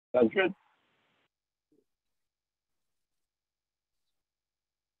Sounds good.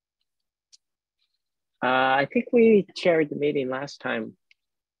 I think we chaired the meeting last time.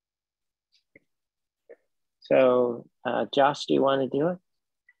 So Josh, do you want to do it?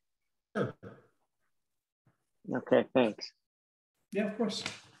 Sure. Okay, thanks. Yeah, of course.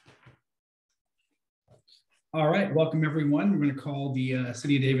 All right, welcome everyone. We're going to call the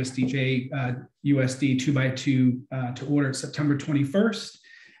City of Davis DJ USD 2x2 to order September 21st,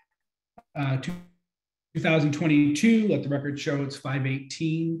 2022. Let the record show it's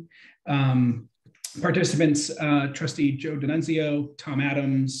 5:18. Participants, Trustee Joe D'Annunzio, Tom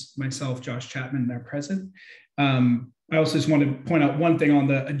Adams, myself, Josh Chapman, they're present. I also just want to point out one thing on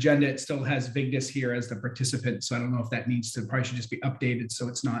the agenda. It still has Vigdis here as the participant, so I don't know if that needs to, probably should just be updated so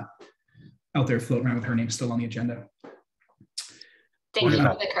it's not out there floating around with her name still on the agenda. Thank you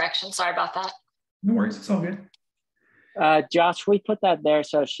for the correction. Sorry about that. No worries, it's all good. Josh, we put that there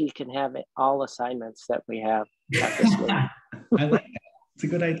so she can have all assignments that we have this week. I like that. It's a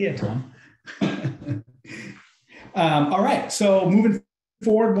good idea, Tom. All right, so moving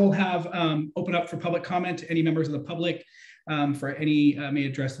forward, we'll have open up for public comment. Any members of the public for any may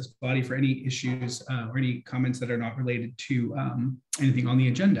address this body for any issues or any comments that are not related to anything on the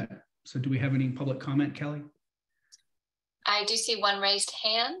agenda. So do we have any public comment, Kelly? I do see one raised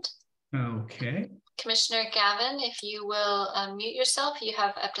hand. Okay. Commissioner Gavin, if you will mute yourself, you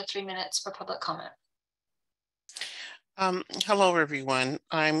have up to 3 minutes for public comment. Hello, everyone.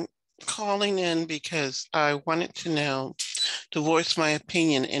 I'm calling in because I wanted to voice my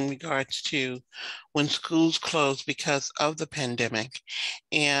opinion in regards to when schools closed because of the pandemic.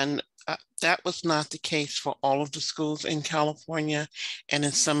 And that was not the case for all of the schools in California and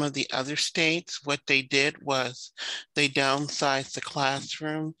in some of the other states. What they did was they downsized the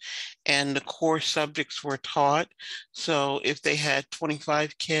classroom and the core subjects were taught. So if they had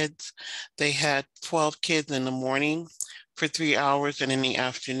 25 kids, they had 12 kids in the morning for 3 hours, and in the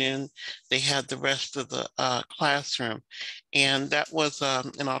afternoon, they had the rest of the classroom. And that was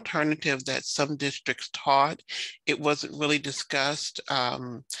an alternative that some districts taught. It wasn't really discussed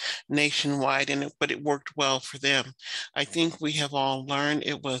nationwide, but it worked well for them. I think we have all learned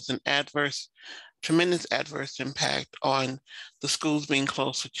it was an tremendous adverse impact on the schools being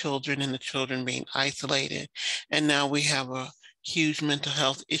closed for children and the children being isolated. And now we have a huge mental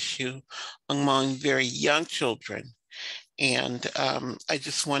health issue among very young children. And I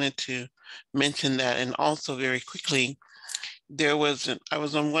just wanted to mention that. And also very quickly, I was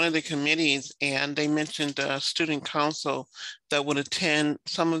on one of the committees and they mentioned a student council that would attend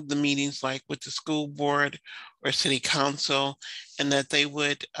some of the meetings like with the school board or city council, and that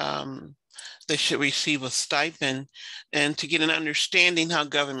they should receive a stipend and to get an understanding how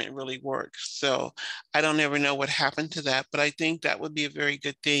government really works. So I don't ever know what happened to that, but I think that would be a very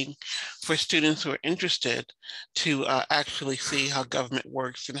good thing for students who are interested to actually see how government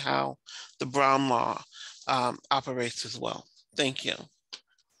works and how the Brown law operates as well. Thank you.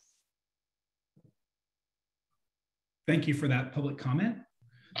 Thank you for that public comment.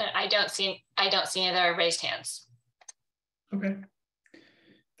 I don't see any other raised hands. Okay.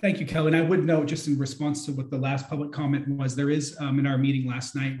 Thank you, Kelly. And I would note, just in response to what the last public comment was, there is in our meeting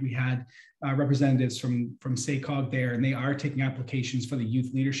last night, we had representatives from SACOG there, and they are taking applications for the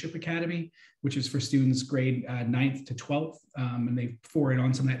Youth Leadership Academy, which is for students grade 9th to 12th. And they forward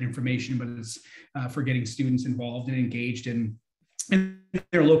on some of that information, but it's for getting students involved and engaged in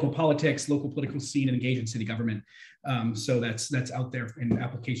their local politics, local political scene, and engaged in city government. So that's out there, and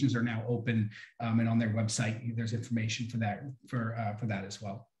applications are now open, and on their website, there's information for that as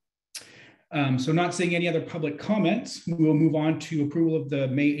well. So not seeing any other public comments, we will move on to approval of the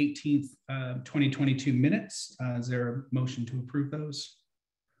May 18th, 2022 minutes. Is there a motion to approve those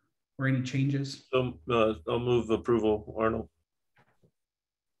or any changes? So I'll move approval, Arnold.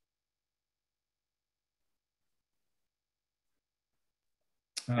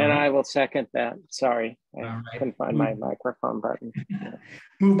 And I will second that. Sorry, I right. couldn't find my microphone button.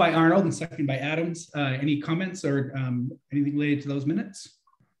 Moved by Arnold and seconded by Adams. Any comments or anything related to those minutes?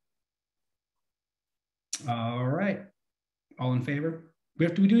 All right, all in favor?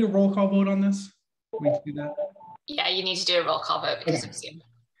 Do we do a roll call vote on this? We need to do that? Yeah, you need to do a roll call vote because of Zoom.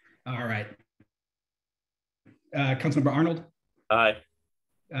 All right. Councilmember Arnold? Aye.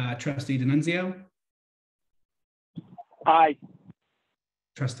 Trustee D'Annunzio? Aye.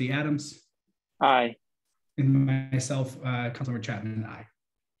 Trustee Adams? Aye. And myself, Councilmember Chapman, aye.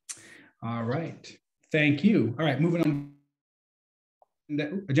 All right, thank you. All right, moving on.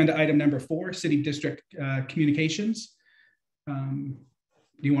 Agenda item number 4, City District Communications. Do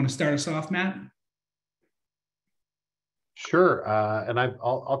you want to start us off, Matt? Sure, and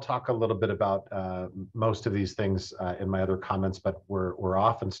I'll talk a little bit about most of these things in my other comments, but we're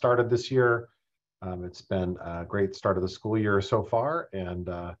off and started this year. It's been a great start of the school year so far, and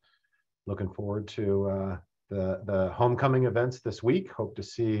looking forward to the homecoming events this week. Hope to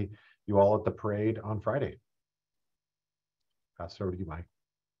see you all at the parade on Friday. Pass it over to you, Mike.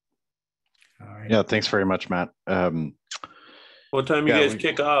 All right. Yeah, thanks very much, Matt. What time you guys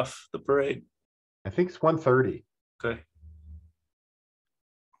kick off the parade? I think it's 1:30. Okay.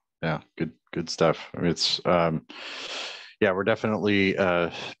 Yeah, good stuff. I mean, it's yeah, we're definitely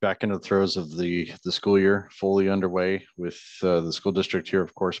back into the throes of the school year, fully underway with the school district here,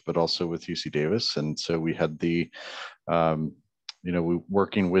 of course, but also with UC Davis. And so we had the we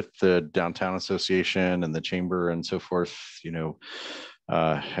working with the Downtown Association and the Chamber and so forth,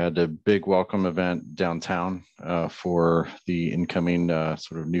 had a big welcome event downtown for the incoming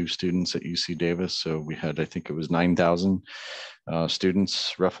sort of new students at UC Davis. So we had, I think it was 9,000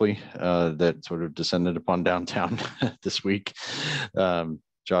 students roughly that sort of descended upon downtown this week.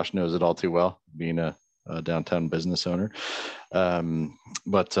 Josh knows it all too well, being a downtown business owner.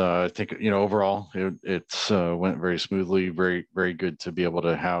 But I think, overall it went very smoothly, very, very good to be able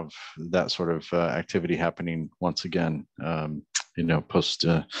to have that sort of activity happening once again, post,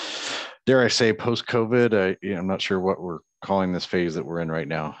 dare I say, post-COVID. I'm not sure what we're calling this phase that we're in right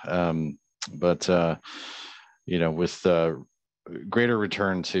now. But with greater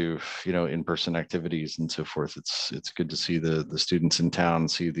return to in-person activities and so forth, it's good to see the students in town,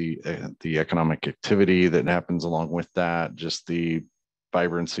 see the economic activity that happens along with that, just the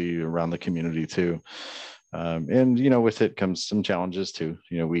vibrancy around the community too. And with it comes some challenges too.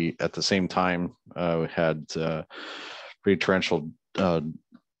 We at the same time had pretty torrential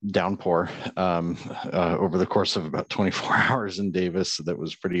downpour over the course of about 24 hours in Davis. That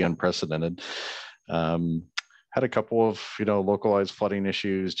was pretty unprecedented. Had a couple of localized flooding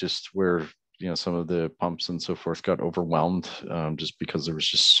issues, just where some of the pumps and so forth got overwhelmed, just because there was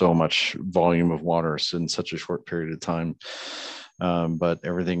just so much volume of water in such a short period of time. But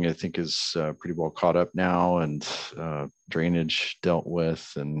everything I think is pretty well caught up now, and drainage dealt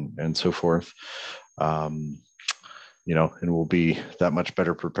with, and so forth. And we'll be that much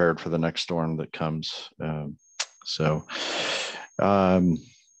better prepared for the next storm that comes. And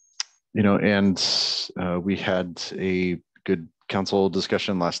we had a good council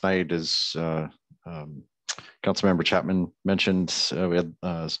discussion last night, as Councilmember Chapman mentioned. We had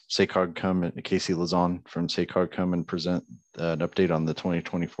SACOG come, Casey Lazon from SACOG come and present an update on the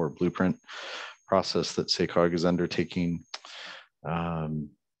 2024 blueprint process that SACOG is undertaking.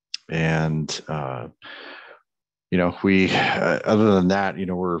 We, other than that,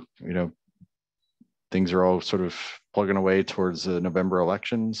 we're, things are all sort of plugging away towards the November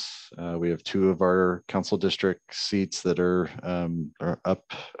elections. We have 2 of our council district seats that are up,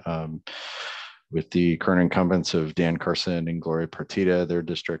 with the current incumbents of Dan Carson and Gloria Partida, their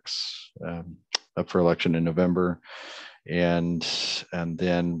districts up for election in November. And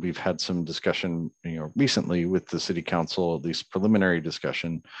then we've had some discussion, recently with the city council, at least preliminary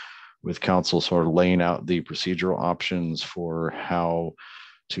discussion with council, sort of laying out the procedural options for how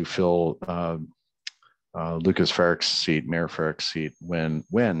to fill Lucas Farrick's seat, Mayor Farrick's seat,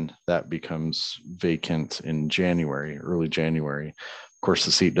 when that becomes vacant in January, early January. Of course,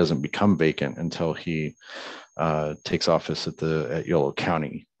 the seat doesn't become vacant until he takes office at Yolo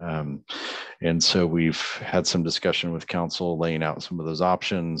County. And so we've had some discussion with council, laying out some of those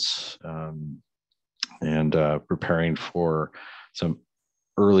options, and preparing for some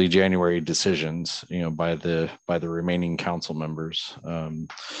early January decisions, by the remaining council members,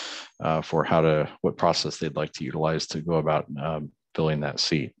 for what process they'd like to utilize to go about filling that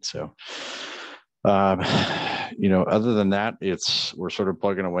seat. So, other than that, we're sort of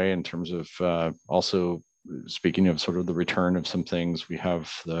plugging away in terms of also speaking of sort of the return of some things. We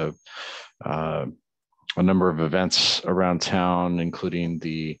have a number of events around town, including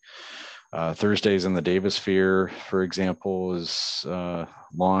the Thursdays in the Davis Sphere, for example, is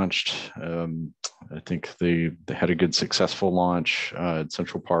launched. I think they had a good, successful launch at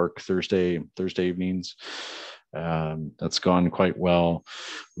Central Park Thursday evenings. That's gone quite well.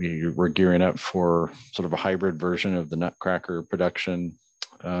 We're gearing up for sort of a hybrid version of the Nutcracker production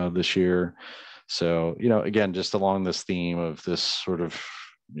this year. So, again, just along this theme of this sort of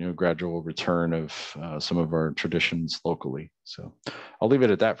gradual return of some of our traditions locally. So I'll leave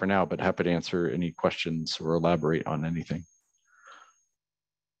it at that for now, but happy to answer any questions or elaborate on anything.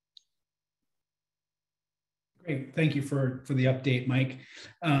 Great, thank you for the update, Mike.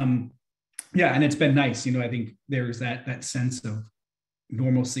 Yeah, and it's been nice. I think there's that sense of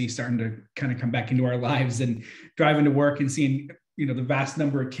normalcy starting to kind of come back into our lives, and driving to work and seeing, the vast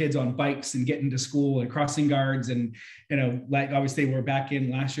number of kids on bikes and getting to school and crossing guards. And, like obviously we're back in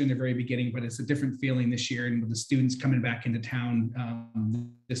last year in the very beginning, but it's a different feeling this year. And with the students coming back into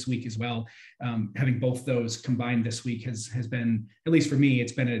town this week as well, having both those combined this week has been, at least for me,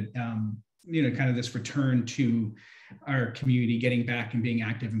 it's been a, kind of this return to our community, getting back and being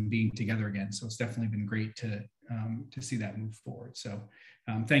active and being together again. So it's definitely been great to see that move forward. So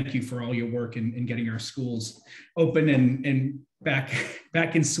thank you for all your work in getting our schools open and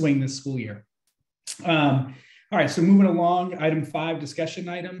back in swing this school year. All right, so moving along, item 5, discussion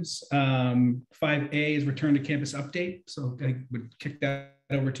items. 5A is return to campus update. So I would kick that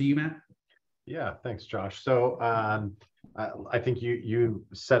over to you, Matt. Yeah, thanks, Josh. So I think you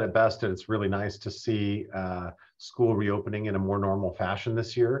said it best, and it's really nice to see school reopening in a more normal fashion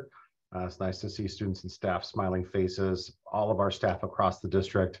this year. It's nice to see students and staff smiling faces. All of our staff across the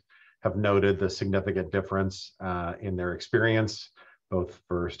district have noted the significant difference in their experience, both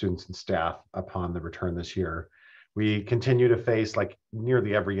for students and staff upon the return this year. We continue to face, like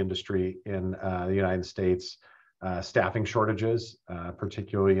nearly every industry in the United States, staffing shortages,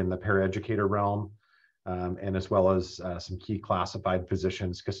 particularly in the paraeducator realm, and as well as some key classified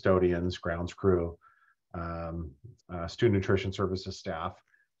positions, custodians, grounds crew, student nutrition services staff.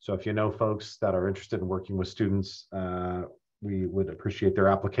 So if you know folks that are interested in working with students, we would appreciate their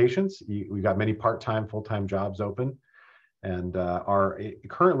applications. We've got many part-time, full-time jobs open, and are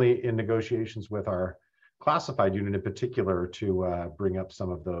currently in negotiations with our classified unit in particular to bring up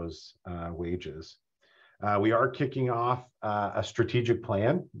some of those wages. We are kicking off a strategic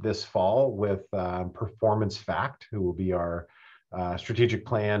plan this fall with Performance Fact, who will be our strategic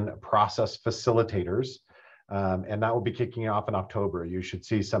plan process facilitators. And that will be kicking off in October. You should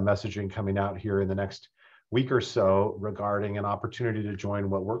see some messaging coming out here in the next week or so regarding an opportunity to join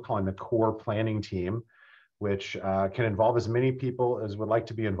what we're calling the core planning team, which can involve as many people as would like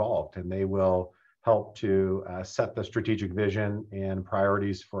to be involved. And they will help to set the strategic vision and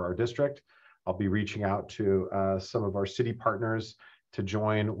priorities for our district. I'll be reaching out to some of our city partners to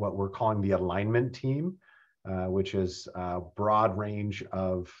join what we're calling the alignment team, which is a broad range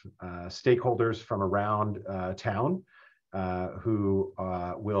of stakeholders from around town who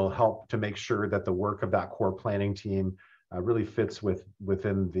will help to make sure that the work of that core planning team really fits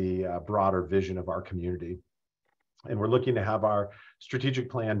within the broader vision of our community. And we're looking to have our strategic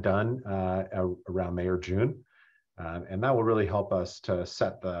plan done around May or June. And that will really help us to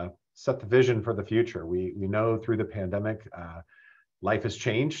set the vision for the future. We know through the pandemic, life has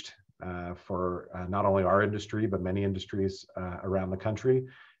changed for not only our industry, but many industries around the country.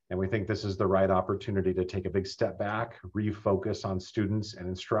 And we think this is the right opportunity to take a big step back, refocus on students and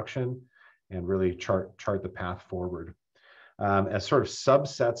instruction, and really chart the path forward. As sort of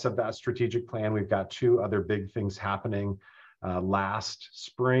subsets of that strategic plan, we've got 2 other big things happening. Last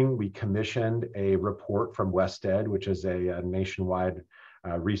spring, we commissioned a report from WestEd, which is a nationwide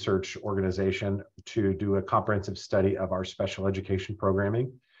research organization, to do a comprehensive study of our special education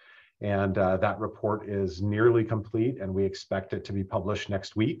programming. And that report is nearly complete, and we expect it to be published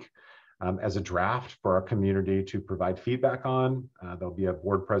next week as a draft for our community to provide feedback on. There'll be a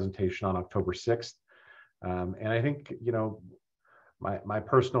board presentation on October 6th. And I think, my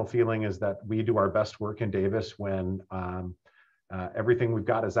personal feeling is that we do our best work in Davis when everything we've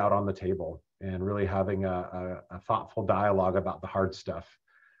got is out on the table, and really having a thoughtful dialogue about the hard stuff.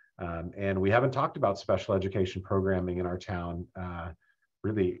 And we haven't talked about special education programming in our town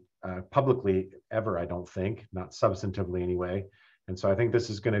really publicly ever, I don't think, not substantively anyway. And so I think this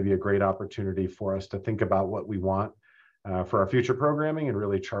is going to be a great opportunity for us to think about what we want for our future programming and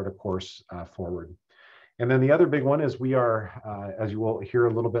really chart a course forward. And then the other big one is we are, as you will hear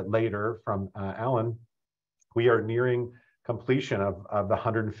a little bit later from Alan, we are nearing completion of the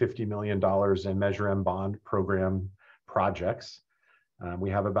 $150 million in Measure M bond program projects. We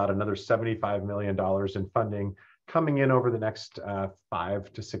have about another $75 million in funding coming in over the next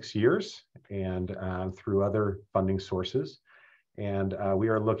 5 to 6 years, and through other funding sources. And we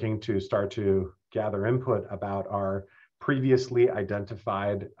are looking to start to gather input about our previously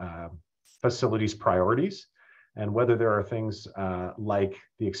identified facilities priorities, and whether there are things like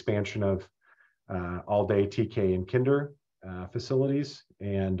the expansion of all-day TK and kinder facilities,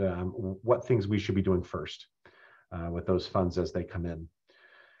 and what things we should be doing first with those funds as they come in.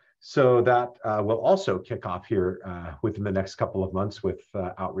 So that will also kick off here within the next couple of months with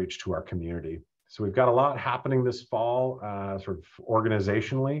outreach to our community. So we've got a lot happening this fall, sort of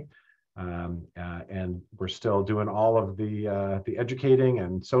organizationally, and we're still doing all of the educating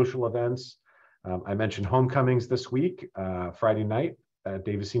and social events. I mentioned homecomings this week, Friday night. at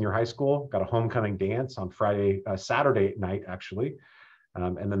Davis Senior High School. Got a homecoming dance on Saturday night, actually.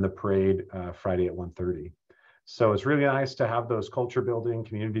 And then the parade Friday at 1:30. So it's really nice to have those culture building,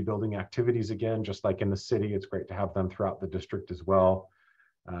 community building activities again, just like in the city. It's great to have them throughout the district as well.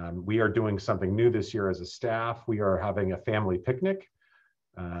 We are doing something new this year as a staff. We are having a family picnic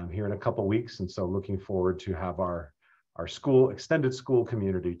here in a couple weeks. And so looking forward to have our extended school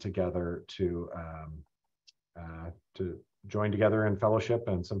community together to join together in fellowship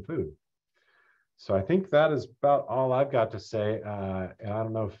and some food. So I think that is about all I've got to say. And I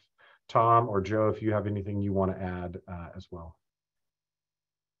don't know if Tom or Joe, if you have anything you want to add as well.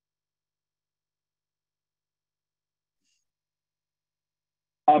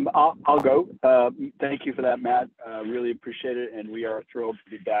 I'll go. Thank you for that, Matt. Really appreciate it. And we are thrilled to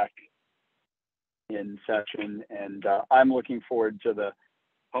be back in session. And I'm looking forward to the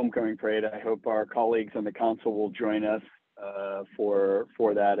homecoming parade. I hope our colleagues on the council will join us for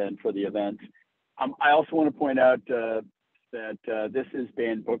that and for the event. I also want to point out that this is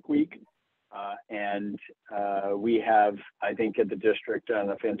Banned Book Week. And we have, I think, at the district done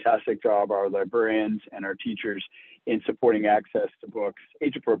a fantastic job, our librarians and our teachers, in supporting access to books,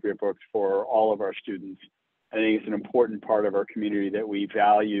 age-appropriate books for all of our students. I think it's an important part of our community that we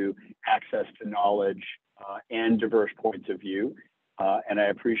value access to knowledge and diverse points of view. And I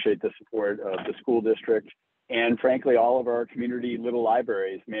appreciate the support of the school district and, frankly, all of our community little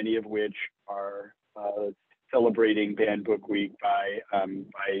libraries, many of which are celebrating Banned Book Week by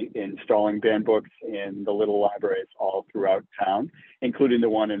installing banned books in the little libraries all throughout town, including the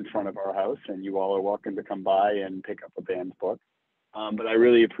one in front of our house. And you all are welcome to come by and pick up a banned book. But I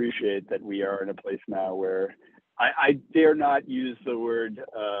really appreciate that we are in a place now where I dare not use the word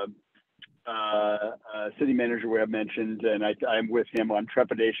City Manager Webb mentioned, and I'm with him on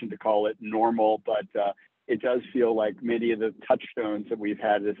trepidation to call it normal, but it does feel like many of the touchstones that we've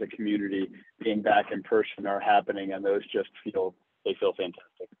had as a community being back in person are happening, and those just feel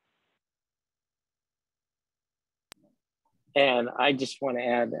fantastic. And I just want to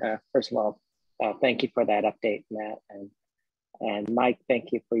add, first of all, thank you for that update, Matt, and Mike,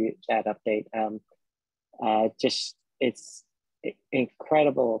 thank you for that update. It's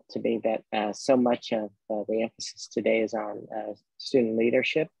incredible to me that so much of the emphasis today is on student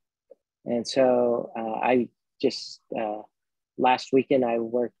leadership. And so I just, last weekend, I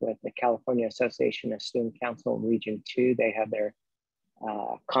worked with the California Association of Student Council Region 2. They have their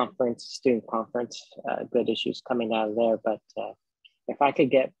student conference, good issues coming out of there. But if I could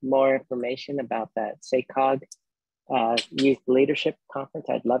get more information about that SACOG Youth Leadership Conference,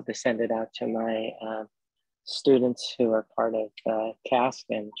 I'd love to send it out to my students who are part of CASC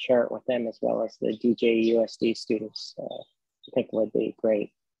and share it with them, as well as the DJUSD students. I think it would be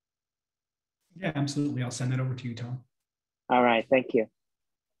great. Yeah, absolutely. I'll send that over to you, Tom. All right. Thank you.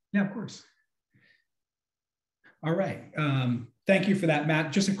 Yeah, of course. All right. Thank you for that,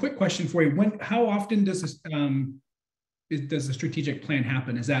 Matt. Just a quick question for you. How often does this does the strategic plan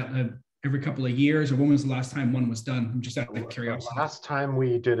happen? Is that every couple of years, or when was the last time one was done? I'm just out of curiosity. Last time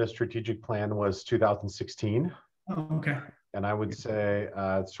we did a strategic plan was 2016. Oh, okay. And I would say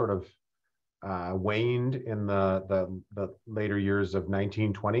sort of waned in the later years of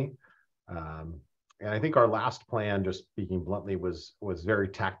 1920. And I think our last plan, just speaking bluntly, was very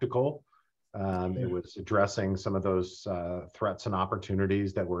tactical. It was addressing some of those threats and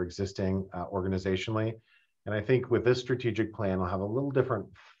opportunities that were existing organizationally. And I think with this strategic plan, we'll have a little different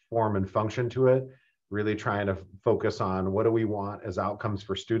form and function to it, really trying to focus on what do we want as outcomes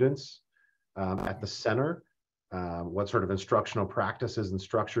for students at the center. What sort of instructional practices and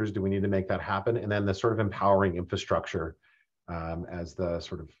structures do we need to make that happen? And then the sort of empowering infrastructure as the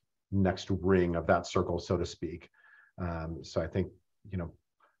sort of next ring of that circle, so to speak. So I think,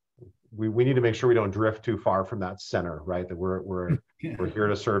 we need to make sure we don't drift too far from that center, right? That we're here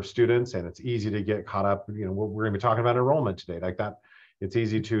to serve students, and it's easy to get caught up. We're going to be talking about enrollment today, like that. It's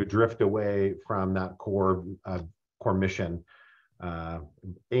easy to drift away from that core mission,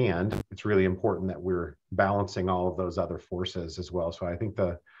 and it's really important that we're balancing all of those other forces as well. So I think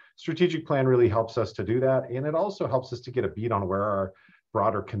the strategic plan really helps us to do that, and it also helps us to get a beat on where our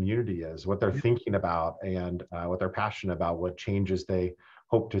broader community is, what they're thinking about, and what they're passionate about, what changes they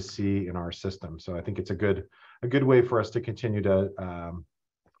hope to see in our system. So I think it's a good way for us to continue to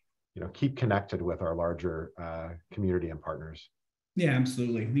keep connected with our larger community and partners. Yeah,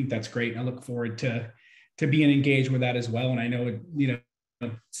 absolutely. I think that's great. I look forward to being engaged with that as well. And I know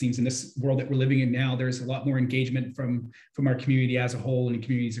it seems in this world that we're living in now, there's a lot more engagement from our community as a whole and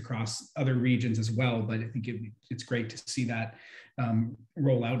communities across other regions as well. But I think it's great to see that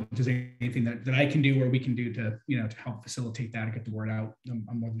roll out. If there's anything that I can do or we can do to, to help facilitate that and get the word out, I'm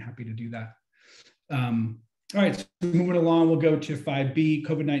more than happy to do that. All right, so moving along, we'll go to 5B,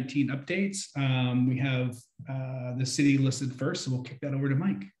 COVID-19 updates. We have the city listed first, so we'll kick that over to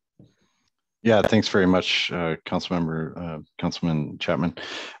Mike. Yeah, thanks very much, Councilman Chapman.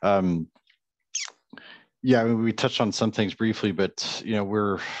 Yeah, I mean, we touched on some things briefly, but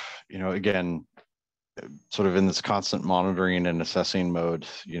we're, again, sort of in this constant monitoring and assessing mode,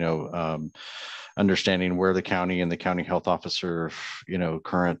 understanding where the county and the county health officer,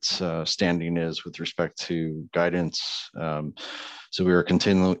 current standing is with respect to guidance. So we are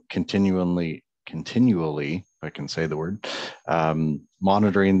continually, if I can say the word,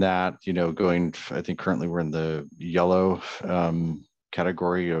 monitoring that, going, I think currently we're in the yellow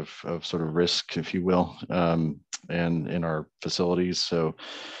category of sort of risk, if you will, and in our facilities. So,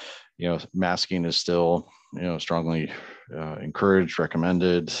 masking is still, strongly encouraged,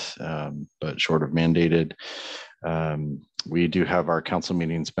 recommended, but short of mandated. We do have our council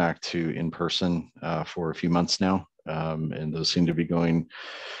meetings back to in person for a few months now, and those seem to be going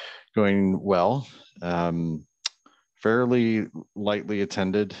well. Fairly lightly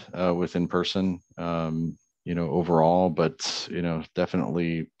attended with in person, overall, but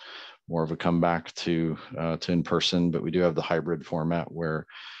definitely more of a comeback to in person. But we do have the hybrid format where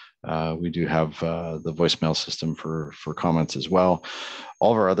we do have the voicemail system for comments as well.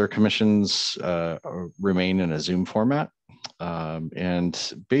 All of our other commissions remain in a Zoom format.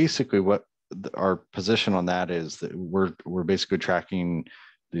 And basically what our position on that is that we're basically tracking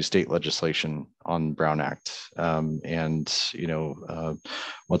the state legislation on Brown Act and,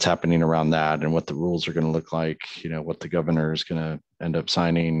 what's happening around that and what the rules are going to look like, what the governor is going to end up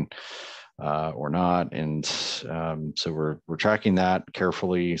signing or not. And so we're tracking that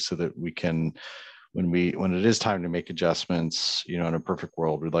carefully so that we can, when it is time to make adjustments, in a perfect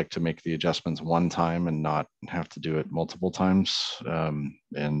world, we'd like to make the adjustments one time and not have to do it multiple times,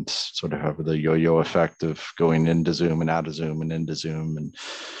 and sort of have the yo-yo effect of going into Zoom and out of Zoom and into Zoom and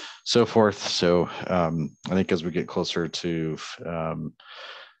so forth. So I think as we get closer to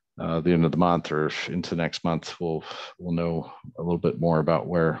the end of the month or into next month, we'll know a little bit more about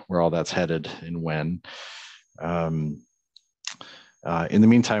where all that's headed and when. In the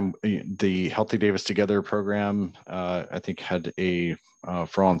meantime, the Healthy Davis Together program, I think had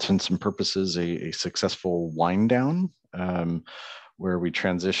for all intents and purposes, a successful wind down, where we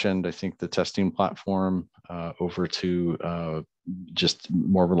transitioned, I think, the testing platform over to just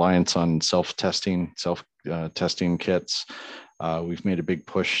more reliance on self-testing kits. We've made a big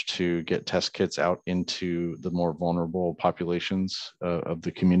push to get test kits out into the more vulnerable populations of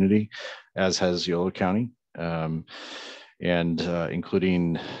the community, as has Yolo County. And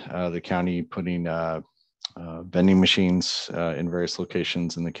including the county putting vending machines in various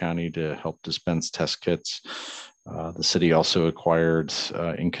locations in the county to help dispense test kits. The city also acquired,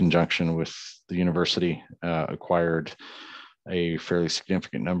 in conjunction with the university, acquired a fairly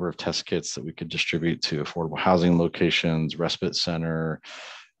significant number of test kits that we could distribute to affordable housing locations, respite center,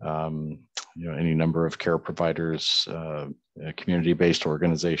 any number of care providers, community-based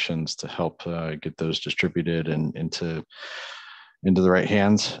organizations to help get those distributed and into the right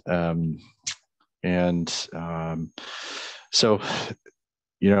hands. So,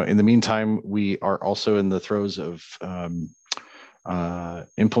 in the meantime, we are also in the throes of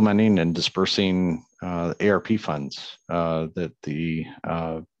implementing and dispersing ARP funds that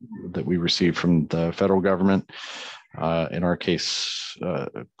we receive from the federal government. In our case,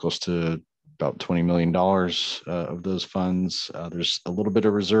 close to about $20 million of those funds. There's a little bit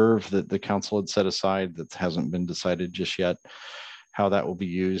of reserve that the council had set aside that hasn't been decided just yet how that will be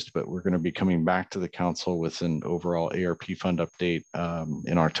used, but we're going to be coming back to the council with an overall ARP fund update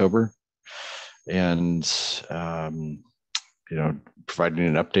in October. And providing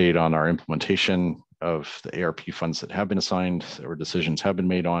an update on our implementation of the ARP funds that have been assigned or decisions have been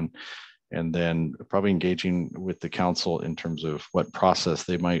made on, and then probably engaging with the council in terms of what process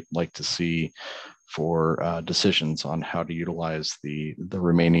they might like to see for decisions on how to utilize the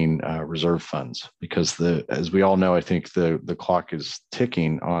remaining reserve funds. Because as we all know, I think the clock is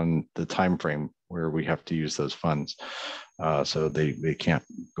ticking on the time frame where we have to use those funds. So they can't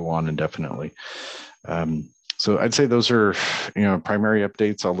go on indefinitely. So I'd say those are, primary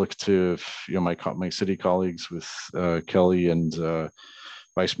updates. I'll look to, my city colleagues with Kelly and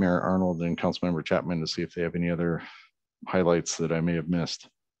Vice Mayor Arnold and Councilmember Chapman to see if they have any other highlights that I may have missed.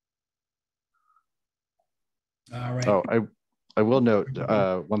 All right. Oh, I will note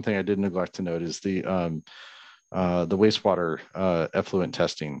one thing I did neglect to note is the wastewater effluent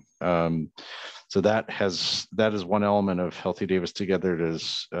testing. So that is one element of Healthy Davis Together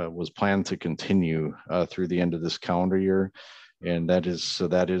that was planned to continue through the end of this calendar year, and that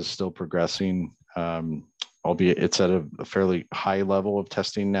is still progressing. Albeit it's at a fairly high level of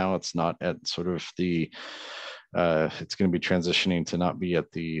testing now. It's not at sort of the it's going to be transitioning to not be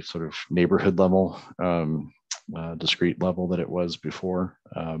at the sort of neighborhood level, discrete level that it was before,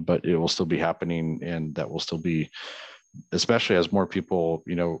 but it will still be happening, and that will still be, especially as more people,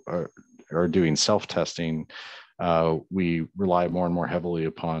 are doing self-testing. We rely more and more heavily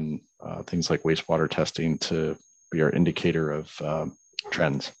upon things like wastewater testing to be our indicator of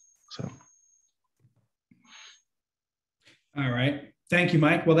trends. So. All right. Thank you,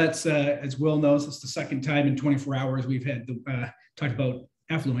 Mike. Well, that's, as Will knows, it's the second time in 24 hours we've had talked about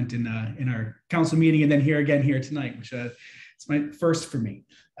effluent in our council meeting, and then here tonight, which it's my first for me.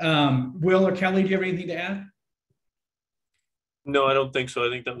 Will or Kelly, do you have anything to add? No, I don't think so. I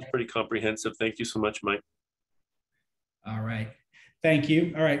think that was pretty comprehensive. Thank you so much, Mike. All right. Thank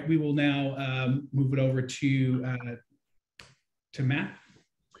you. All right. We will now move it over to Matt.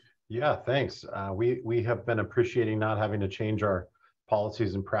 Yeah, thanks. We have been appreciating not having to change our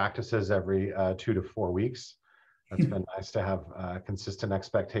policies and practices every 2 to 4 weeks. It's been nice to have consistent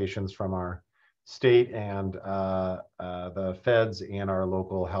expectations from our state and the feds and our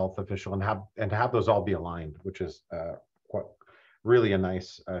local health official, and to have those all be aligned, which is really a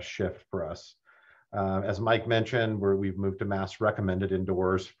nice shift for us. As Mike mentioned, we've moved to mask recommended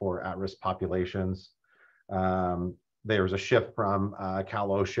indoors for at-risk populations. There was a shift from Cal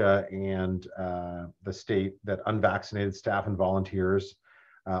OSHA and the state that unvaccinated staff and volunteers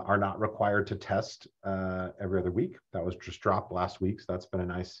are not required to test every other week. That was just dropped last week, so that's been a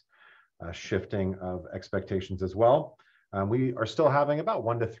nice shifting of expectations as well. We are still having about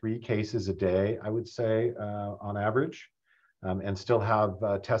 1 to 3 cases a day, I would say, on average, and still have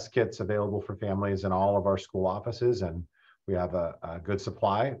test kits available for families in all of our school offices, and we have a good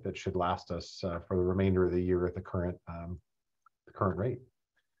supply that should last us for the remainder of the year at the current rate.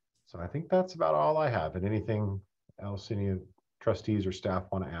 So I think that's about all I have. And anything else any trustees or staff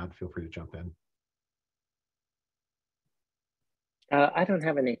want to add, feel free to jump in. I don't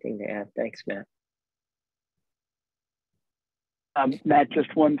have anything to add. Thanks, Matt. Matt,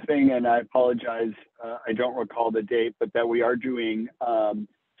 just one thing, and I apologize, I don't recall the date, but that we are doing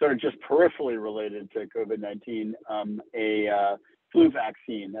sort of just peripherally related to COVID-19, a flu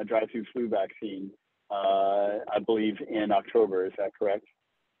vaccine, a drive-through flu vaccine, I believe in October. Is that correct?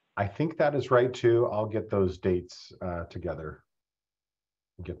 I think that is right too. I'll get those dates together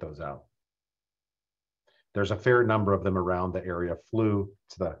and get those out. There's a fair number of them around the area. Flu,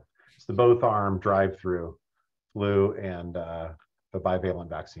 it's the both arm drive-through flu and the bivalent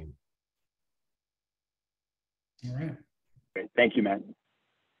vaccine. All right. Great. Thank you, Matt.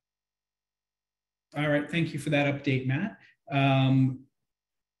 All right. Thank you for that update, Matt.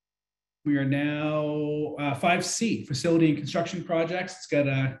 We are now 5C, facility and construction projects. It's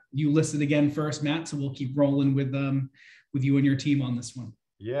got you listed again first, Matt, so we'll keep rolling with you and your team on this one.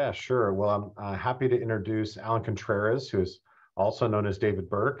 Yeah, sure. Well, I'm happy to introduce Alan Contreras, who is also known as David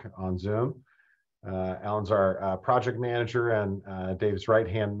Burke on Zoom. Alan's our project manager and Dave's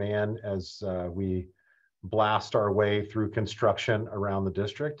right-hand man as we blast our way through construction around the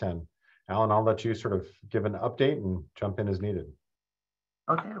district. And Alan, I'll let you sort of give an update and jump in as needed.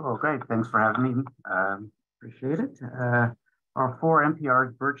 Okay, well, great. Thanks for having me. Appreciate it. Our 4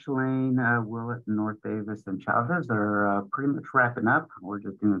 MPRs, Birch Lane, Willett, North Davis, and Chavez are pretty much wrapping up. We're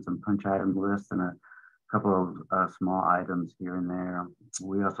just doing some punch item lists and a couple of small items here and there.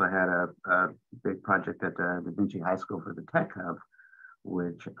 We also had a big project at Da Vinci High School for the Tech Hub,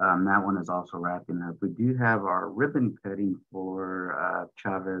 which that one is also wrapping up. We do have our ribbon cutting for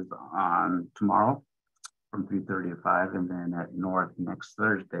Chavez on tomorrow from 3:30 to 5, and then at North next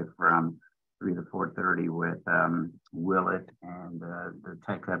Thursday from 3 to 4:30 with Willett and the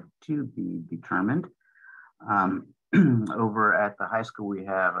Tech Hub to be determined. Over at the high school, we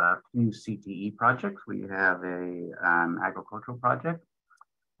have a few CTE projects. We have a agricultural project,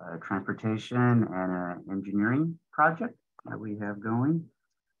 a transportation, and an engineering project that we have going.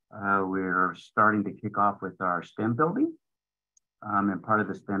 We're starting to kick off with our STEM building. And part of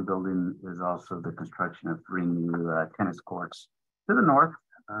the STEM building is also the construction of 3 new tennis courts to the north.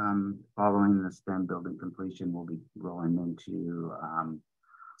 Following the STEM building completion, we'll be rolling into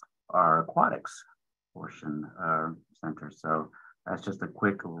our aquatics portion center. So that's just a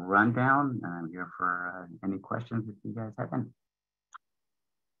quick rundown, and I'm here for any questions if you guys have any.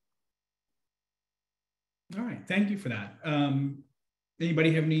 All right, thank you for that.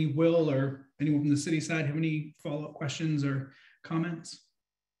 Anybody have any, Will, or anyone from the city side have any follow-up questions or comments?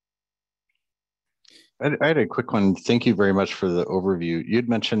 I had a quick one. Thank you very much for the overview. You'd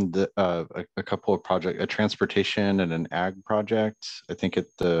mentioned that, a couple of projects, a transportation and an ag project, I think at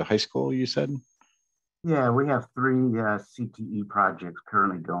the high school, you said? Yeah, we have three CTE projects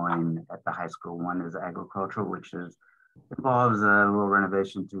currently going at the high school. One is agricultural, which involves a little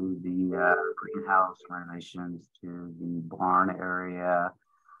renovation to the greenhouse, renovations to the barn area,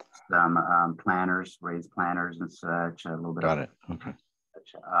 some planters, raised planters and such, a little bit. Got it. Okay.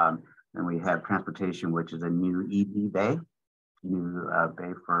 Then we have transportation, which is a new EV bay, new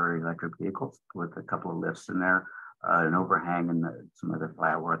bay for electric vehicles with a couple of lifts in there, an overhang and some other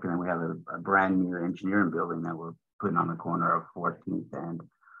flat work. And then we have a brand new engineering building that we're putting on the corner of 14th and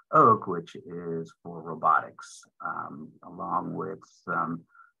Oak, which is for robotics, along with some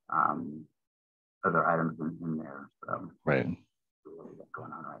other items in there. So, right.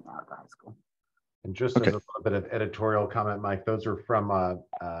 Going on right now at the high school. And just as a little bit of editorial comment, Mike, those are from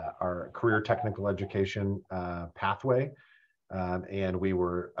our career technical education pathway. And we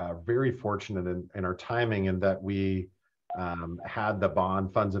were very fortunate in our timing in that we had the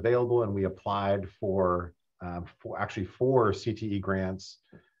bond funds available, and we applied for actually 4 CTE grants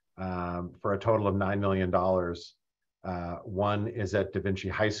for a total of $9 million. One is at Da Vinci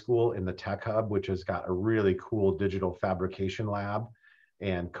High School in the Tech Hub, which has got a really cool digital fabrication lab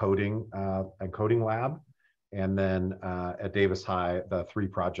and coding lab. And then at Davis High, the 3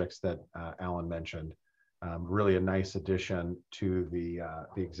 projects that Alan mentioned, really a nice addition to the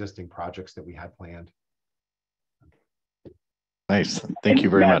existing projects that we had planned. Nice, thank you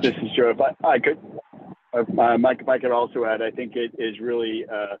very Matt, much. This is Joe. If I could, Mike, if I could also add, I think it is really,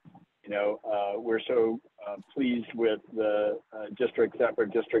 we're so pleased with the district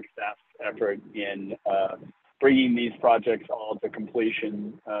staff's effort in bringing these projects all to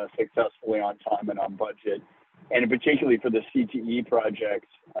completion successfully on time and on budget. And particularly for the CTE projects,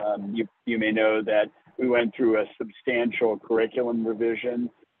 you may know that we went through a substantial curriculum revision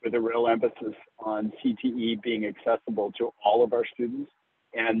with a real emphasis on CTE being accessible to all of our students.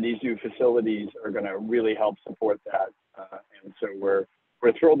 And these new facilities are going to really help support that. And so we're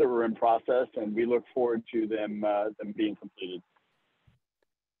thrilled that we're in process, and we look forward to them being completed.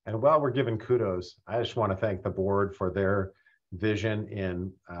 And while we're giving kudos, I just want to thank the board for their vision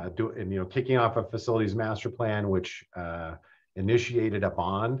in kicking off a facilities master plan, which initiated a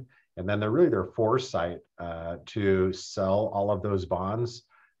bond, and then their foresight to sell all of those bonds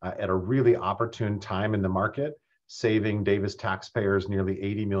at a really opportune time in the market, saving Davis taxpayers nearly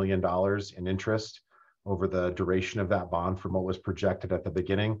 $80 million in interest over the duration of that bond from what was projected at the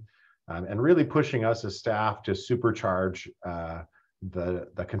beginning, and really pushing us as staff to supercharge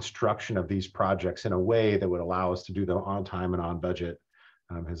the construction of these projects in a way that would allow us to do them on time and on budget.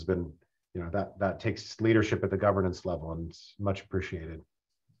 Has been, that takes leadership at the governance level, and it's much appreciated.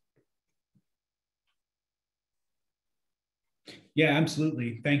 Yeah,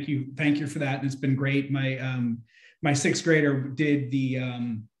 absolutely. Thank you for that. And it's been great. My 6th grader did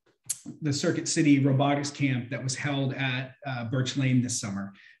the Circuit City robotics camp that was held at Birch Lane this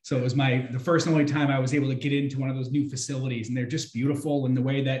summer. So it was the first and only time I was able to get into one of those new facilities, and they're just beautiful in the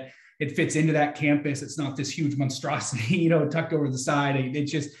way that it fits into that campus. It's not this huge monstrosity, tucked over the side.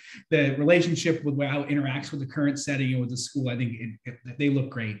 It's just the relationship with how it interacts with the current setting and with the school. I think they look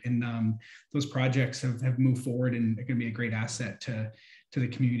great. And those projects have moved forward, and they're going to be a great asset to the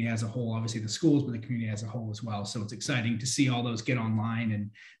community as a whole, obviously the schools, but the community as a whole as well. So it's exciting to see all those get online,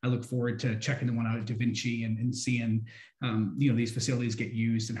 and I look forward to checking the one out at Da Vinci and seeing these facilities get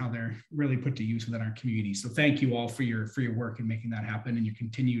used and how they're really put to use within our community. So thank you all for your work in making that happen and your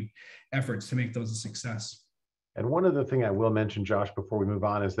continued efforts to make those a success. And one other thing I will mention, Josh, before we move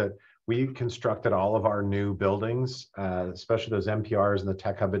on, is that we constructed all of our new buildings, especially those MPRs and the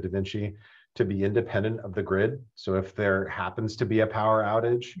Tech Hub at Da Vinci, to be independent of the grid. So if there happens to be a power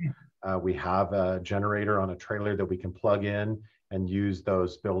outage, we have a generator on a trailer that we can plug in and use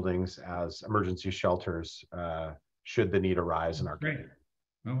those buildings as emergency shelters should the need arise in our community.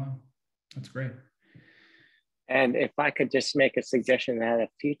 Oh, wow. That's great. And if I could just make a suggestion that a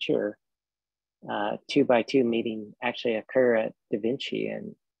future 2x2 meeting actually occur at Da Vinci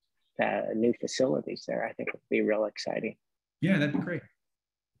and new facilities there, I think it would be real exciting. Yeah, that'd be great.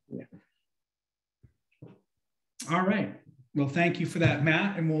 Yeah. All right. Well, thank you for that,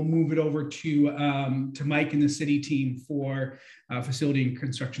 Matt. And we'll move it over to Mike and the city team for facility and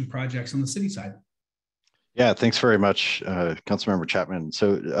construction projects on the city side. Yeah, thanks very much, Councilmember Chapman.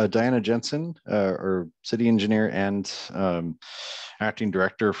 So Diana Jensen, our city engineer and acting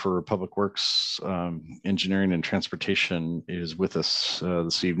director for Public Works, Engineering and Transportation, is with us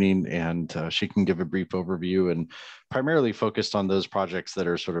this evening, and she can give a brief overview and primarily focused on those projects that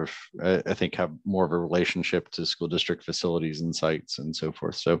are sort of, I think, have more of a relationship to school district facilities and sites and so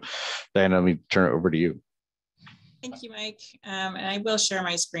forth. So Diana, let me turn it over to you. Thank you, Mike. And I will share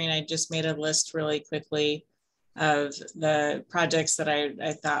my screen. I just made a list really quickly of the projects that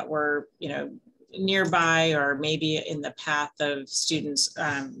I thought were, nearby or maybe in the path of students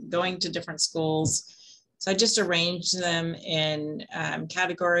going to different schools. So I just arranged them in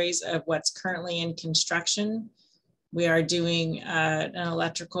categories of what's currently in construction. We are doing an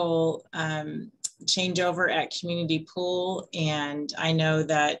electrical changeover at Community Pool. And I know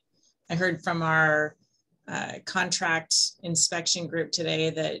that I heard from our contract inspection group today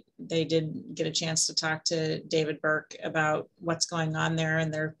that they did get a chance to talk to David Burke about what's going on there,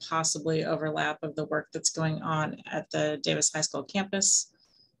 and there possibly overlap of the work that's going on at the Davis High School campus.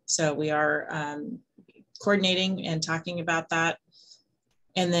 So we are coordinating and talking about that.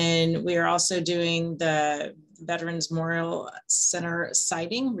 And then we are also doing the Veterans Memorial Center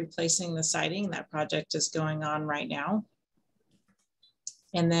siding, replacing the siding. That project is going on right now.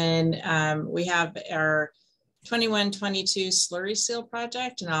 And then we have our 21-22 slurry seal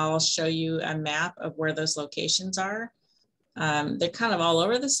project, and I'll show you a map of where those locations are. They're kind of all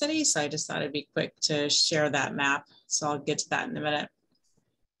over the city, so I just thought it'd be quick to share that map. So I'll get to that in a minute.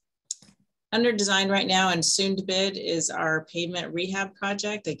 Under design right now and soon to bid is our pavement rehab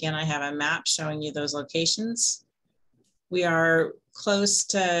project. Again, I have a map showing you those locations. We are close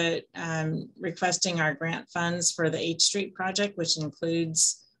to requesting our grant funds for the H Street project, which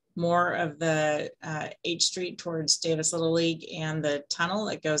includes more of the H Street towards Davis Little League and the tunnel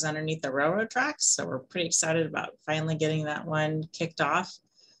that goes underneath the railroad tracks. So we're pretty excited about finally getting that one kicked off.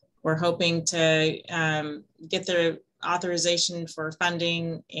 We're hoping to get the authorization for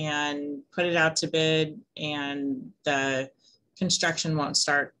funding and put it out to bid, and the construction won't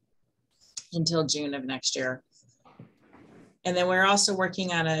start until June of next year. And then we're also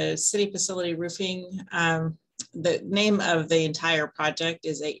working on a city facility roofing. The name of the entire project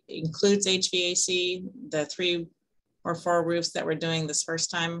includes HVAC. The 3 or 4 roofs that we're doing this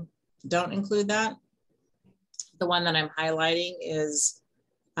first time don't include that. The one that I'm highlighting is,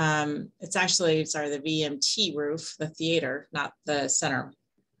 it's actually, sorry, the VMT roof, the theater, not the center.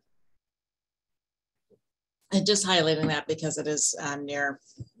 And just highlighting that because it is near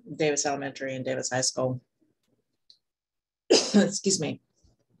Davis Elementary and Davis High School. Excuse me.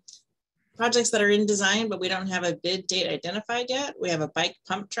 Projects that are in design, but we don't have a bid date identified yet. We have a bike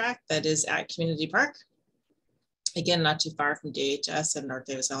pump track that is at Community Park. Again, not too far from DHS and North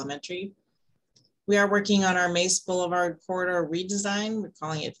Davis Elementary. We are working on our Mace Boulevard corridor redesign. We're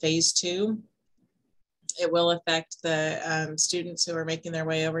calling it phase 2. It will affect the students who are making their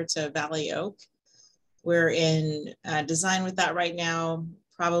way over to Valley Oak. We're in design with that right now,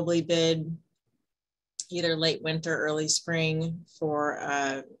 probably bid either late winter, early spring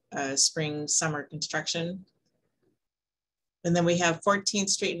for spring, summer construction. And then we have 14th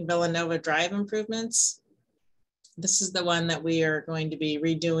Street and Villanova Drive improvements. This is the one that we are going to be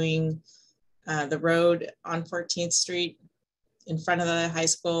redoing the road on 14th Street in front of the high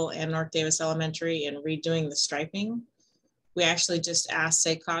school and North Davis Elementary, and redoing the striping. We actually just asked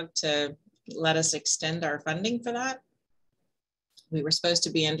SACOG to let us extend our funding for that. We were supposed to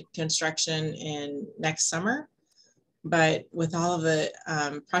be in construction in next summer, but with all of the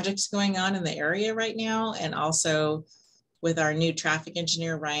projects going on in the area right now, and also with our new traffic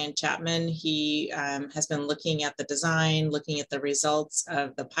engineer, Ryan Chapman, he has been looking at the design, looking at the results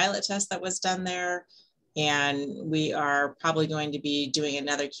of the pilot test that was done there. And we are probably going to be doing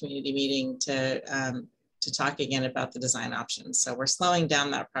another community meeting to talk again about the design options. So we're slowing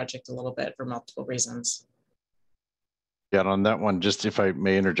down that project a little bit for multiple reasons. Yeah, and on that one, just if I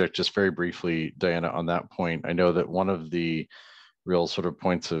may interject just very briefly, Diana, on that point, I know that one of the real sort of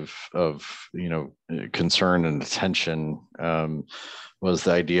points of concern and attention was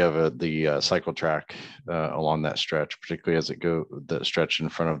the idea of the cycle track along that stretch, particularly as it the stretch in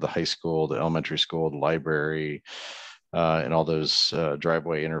front of the high school, the elementary school, the library, and all those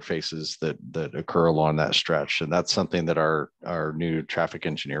driveway interfaces that occur along that stretch. And that's something that our new traffic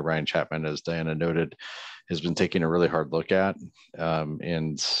engineer, Ryan Chapman, as Diana noted, has been taking a really hard look at.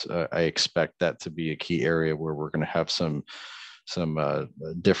 And I expect that to be a key area where we're going to have some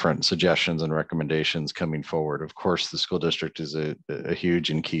different suggestions and recommendations coming forward. Of course, the school district is a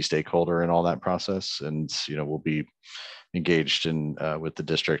huge and key stakeholder in all that process. And, we'll be engaged in with the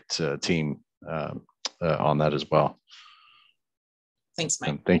district team on that as well. Thanks, Mike.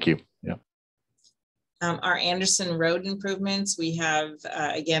 And thank you. Yeah. Our Anderson Road improvements, we have,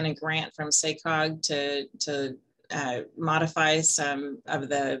 again, a grant from SACOG to modify some of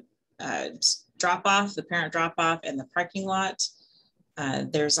the drop-off, the parent drop-off and the parking lot.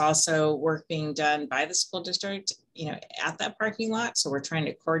 There's also work being done by the school district, at that parking lot. So we're trying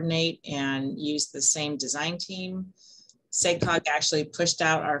to coordinate and use the same design team. SACOG actually pushed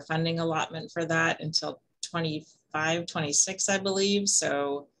out our funding allotment for that until 25, 26, I believe.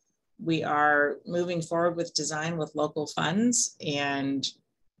 So we are moving forward with design with local funds and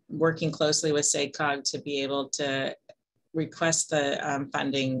working closely with SACOG to be able to request the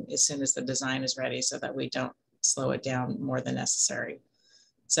funding as soon as the design is ready so that we don't slow it down more than necessary.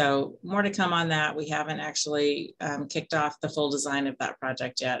 So more to come on that. We haven't actually kicked off the full design of that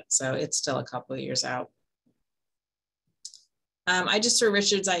project yet. So it's still a couple of years out. I just threw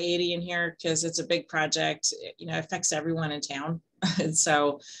Richards I-80 in here because it's a big project. It affects everyone in town. And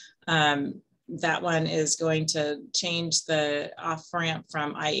so that one is going to change the off-ramp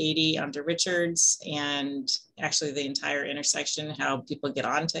from I-80 onto Richards and actually the entire intersection, how people get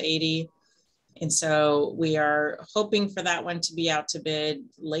onto 80. And so we are hoping for that one to be out to bid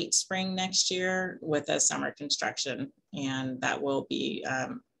late spring next year with a summer construction. And that will be,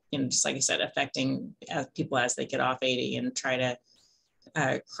 just like I said, affecting people as they get off 80 and try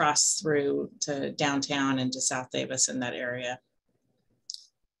to cross through to downtown and to South Davis in that area.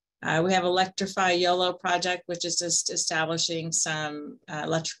 We have Electrify YOLO project, which is just establishing some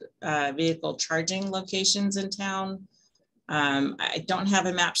electric vehicle charging locations in town. I don't have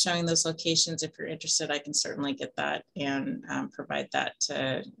a map showing those locations. If you're interested, I can certainly get that and provide that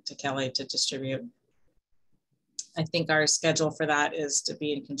to Kelly to distribute. I think our schedule for that is to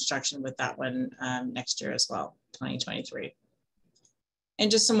be in construction with that one next year as well, 2023. And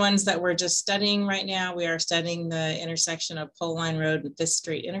just some ones that we're just studying right now. We are studying the intersection of Pole Line Road and 5th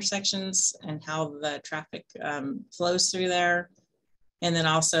Street intersections and how the traffic flows through there. And then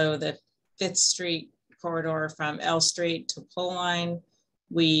also the 5th Street corridor from L Street to Pole Line.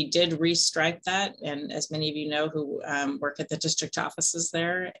 We did restripe that. And as many of you know who work at the district offices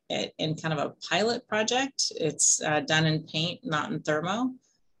there, in kind of a pilot project. It's done in paint, not in thermo.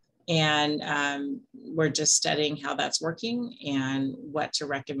 And we're just studying how that's working and what to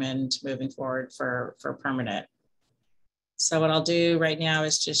recommend moving forward for permanent. So what I'll do right now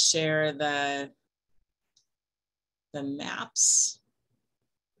is just share the maps.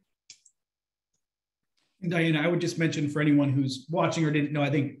 Diana, I would just mention for anyone who's watching or didn't know,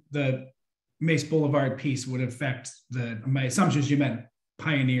 I think the Mace Boulevard piece would affect my assumptions you meant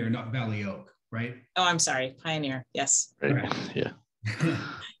Pioneer, not Valley Oak, right? Oh, I'm sorry, Pioneer, yes. Right. Right. Yeah.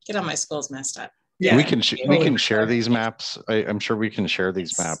 Get all my schools messed up. Yeah, we can share these maps. I'm sure we can share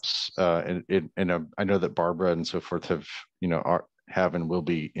these maps. And I know that Barbara and so forth have and will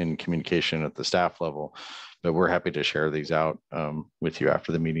be in communication at the staff level, but we're happy to share these out with you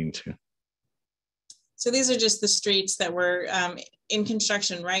after the meeting too. So these are just the streets that were in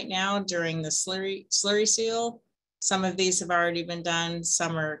construction right now during the slurry seal. Some of these have already been done.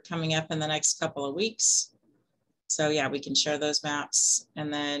 Some are coming up in the next couple of weeks. So yeah, we can share those maps.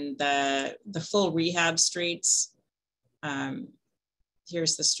 And then the full rehab streets,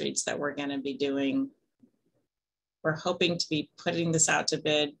 here's the streets that we're gonna be doing. We're hoping to be putting this out to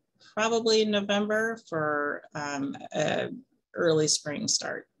bid probably in November for an early spring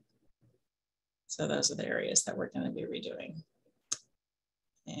start. So those are the areas that we're gonna be redoing.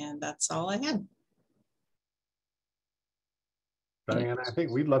 And that's all I had. Diana, I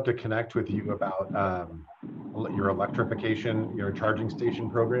think we'd love to connect with you about your electrification, your charging station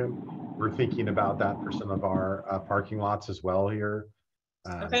program. We're thinking about that for some of our parking lots as well here.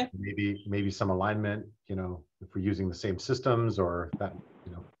 Okay. Maybe some alignment, if we're using the same systems or that,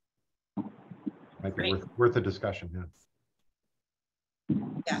 might be worth a discussion. Yeah.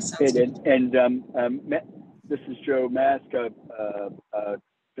 Yeah, sounds good. And this is Joe Mask.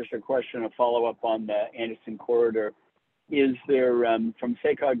 Just a question, a follow-up on the Anderson corridor. Is there, from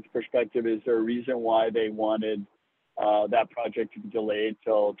SACOG's perspective, is there a reason why they wanted that project to be delayed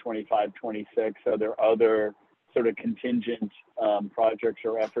till 25, 26? Are there other sort of contingent projects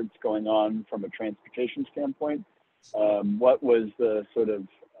or efforts going on from a transportation standpoint? What was the sort of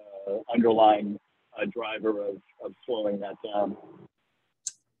underlying driver of slowing that down?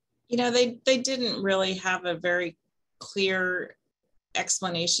 They didn't really have a very clear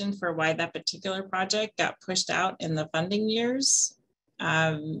explanation for why that particular project got pushed out in the funding years.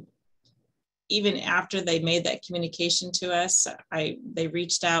 Even after they made that communication to us, they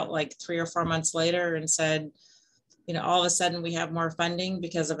reached out like 3 or 4 months later and said, all of a sudden we have more funding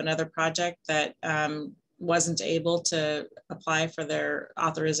because of another project that wasn't able to apply for their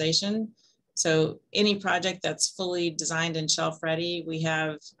authorization. So any project that's fully designed and shelf ready, we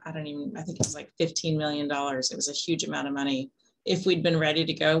have, I think it's like $15 million. It was a huge amount of money. If we'd been ready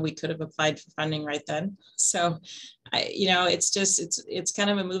to go, we could have applied for funding right then. So, it's kind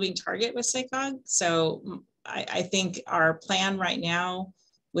of a moving target with SACOG. So I think our plan right now,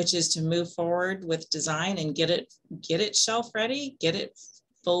 which is to move forward with design and get it shelf ready, get it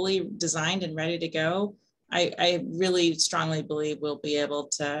fully designed and ready to go. I really strongly believe we'll be able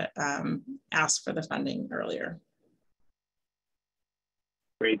to ask for the funding earlier.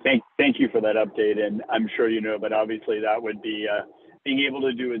 Great, thank you for that update. And I'm sure you know, but obviously that would be, being able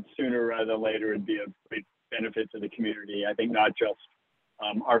to do it sooner rather than later would be a great benefit to the community. I think not just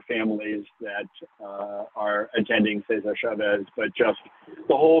our families that are attending Cesar Chavez, but just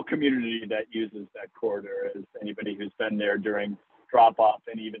the whole community that uses that corridor. As anybody who's been there during drop off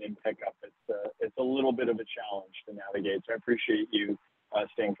and even in pickup, it's a little bit of a challenge to navigate. So I appreciate you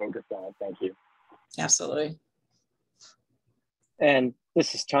staying focused on it. Thank you. Absolutely. And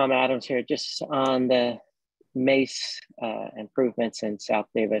this is Tom Adams here, just on the MACE improvements in South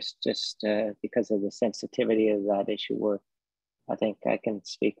Davis, just because of the sensitivity of that issue. I think I can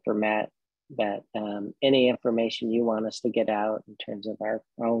speak for Matt that any information you want us to get out in terms of our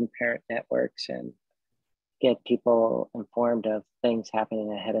own parent networks and get people informed of things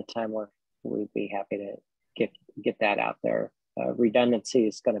happening ahead of time, we'd be happy to get that out there. Redundancy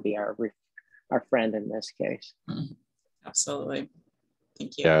is going to be our friend in this case. Absolutely.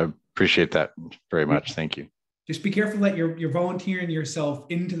 Thank you. Yeah, I appreciate that very much. Thank you. Just be careful that you're volunteering yourself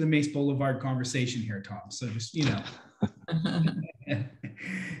into the Mace Boulevard conversation here, Tom. So just,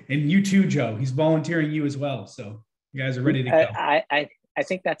 and you too, Joe, he's volunteering you as well. So you guys are ready to go. I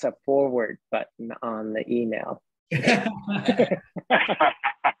think that's a forward button on the email.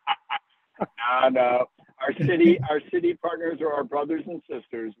 No. Our city partners are our brothers and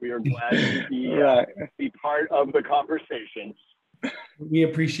sisters. We are glad to be part of the conversation. We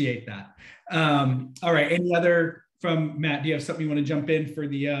appreciate that. All right. Any other from Matt? Do you have something you want to jump in for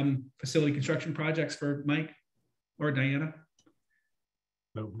the facility construction projects for Mike or Diana?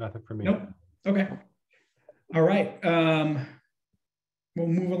 No, nothing for me. Nope. Okay. All right. We'll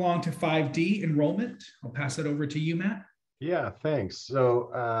move along to 5D enrollment. I'll pass it over to you, Matt. Yeah, thanks.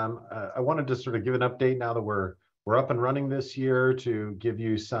 So I wanted to sort of give an update now that we're up and running this year, to give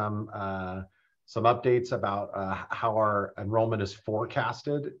you some updates about how our enrollment is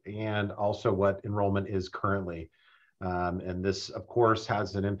forecasted and also what enrollment is currently. And this, of course,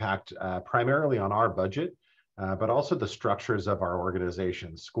 has an impact primarily on our budget, but also the structures of our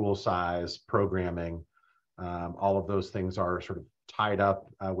organization, school size, programming, all of those things are sort of tied up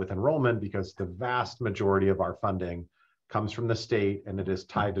with enrollment, because the vast majority of our funding comes from the state, and it is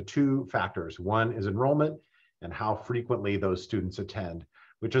tied to two factors. One is enrollment and how frequently those students attend,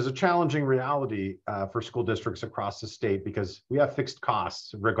 which is a challenging reality for school districts across the state, because we have fixed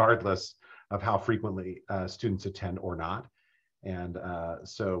costs regardless of how frequently students attend or not. And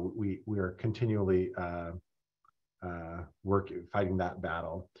so we are continually fighting that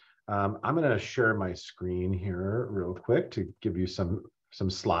battle. I'm going to share my screen here real quick to give you some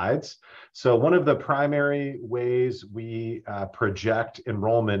slides. So one of the primary ways we project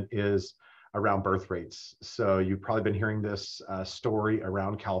enrollment is around birth rates. So you've probably been hearing this story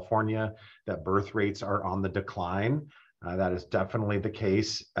around California that birth rates are on the decline. That is definitely the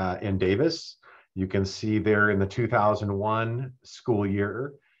case in Davis. You can see there in the 2001 school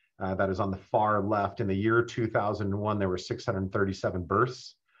year, that is on the far left. In the year 2001, there were 637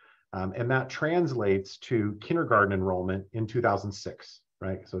 births. And that translates to kindergarten enrollment in 2006,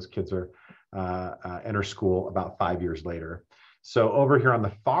 right? So those kids are enter school about 5 years later. So over here on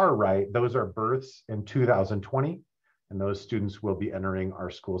the far right, those are births in 2020, and those students will be entering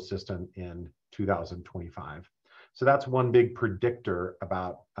our school system in 2025. So that's one big predictor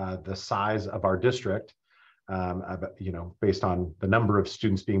about the size of our district, based on the number of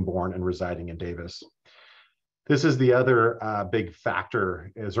students being born and residing in Davis. This is the other big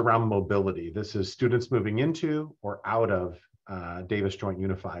factor, is around mobility. This is students moving into or out of Davis Joint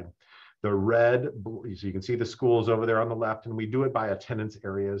Unified. The red, so you can see the schools over there on the left, and we do it by attendance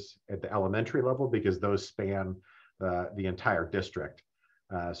areas at the elementary level, because those span the entire district.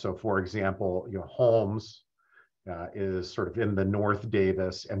 So for example, Holmes is sort of in the North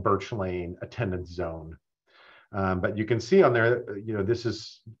Davis and Birch Lane attendance zone. But you can see on there, this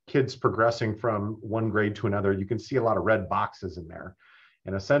is kids progressing from one grade to another. You can see a lot of red boxes in there.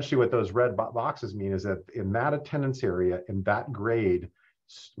 And essentially what those red boxes mean is that in that attendance area, in that grade,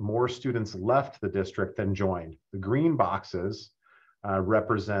 more students left the district than joined. The green boxes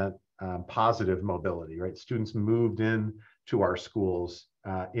represent positive mobility, right? Students moved in to our schools,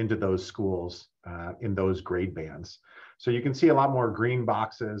 into those schools in those grade bands. So you can see a lot more green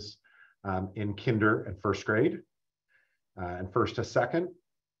boxes in kinder and first grade, and first to second.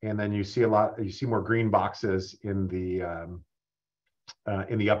 And then you see more green boxes in the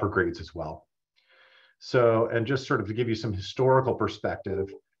upper grades as well. So, and just sort of to give you some historical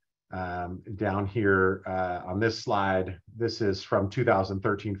perspective, down here on this slide, this is from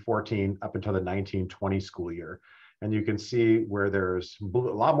 2013-14 up until the 19-20 school year. And you can see where there's a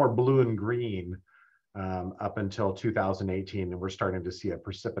lot more blue and green up until 2018, and we're starting to see a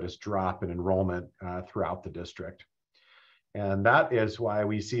precipitous drop in enrollment throughout the district. And that is why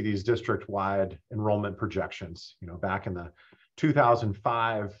we see these district-wide enrollment projections, back in the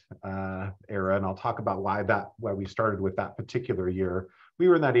 2005 era, and I'll talk about why we started with that particular year. We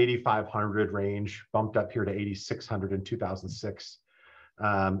were in that 8,500 range, bumped up here to 8,600 in 2006.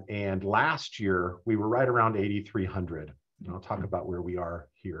 And last year, we were right around 8,300. And I'll talk about where we are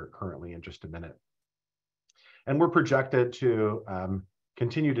here currently in just a minute. And we're projected to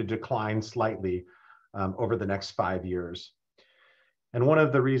continue to decline slightly over the next 5 years. And one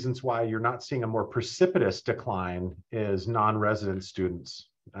of the reasons why you're not seeing a more precipitous decline is non-resident students.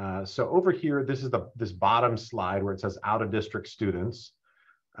 So over here, this is this bottom slide where it says out-of-district students.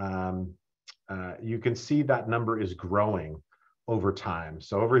 You can see that number is growing over time.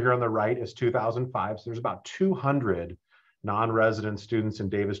 So over here on the right is 2005. So there's about 200 non-resident students in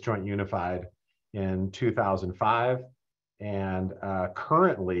Davis Joint Unified in 2005. And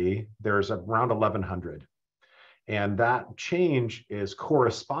currently there's around 1,100. And that change is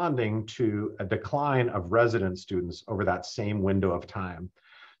corresponding to a decline of resident students over that same window of time.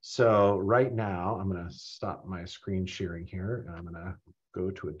 So right now, I'm going to stop my screen sharing here, and I'm going to go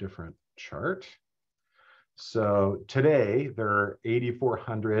to a different chart. So today, there are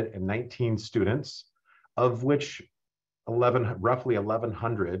 8,419 students, of which roughly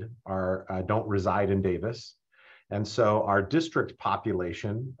 1,100 don't reside in Davis. And so our district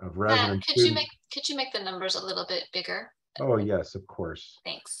population of resident students... Could you make the numbers a little bit bigger? Oh, yes, of course.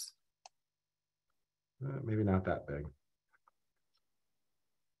 Thanks. Maybe not that big.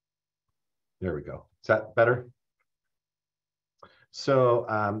 There we go. Is that better? So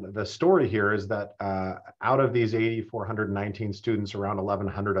the story here is that out of these 8,419 students, around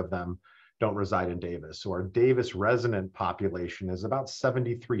 1,100 of them don't reside in Davis. So our Davis resident population is about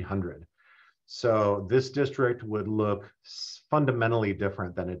 7,300. So this district would look fundamentally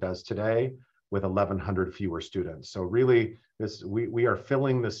different than it does today with 1,100 fewer students. So really, we are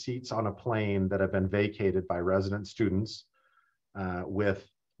filling the seats on a plane that have been vacated by resident students with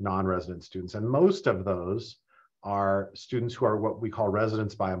non-resident students. And most of those are students who are what we call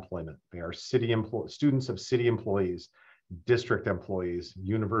residents by employment. They are students of city employees, district employees,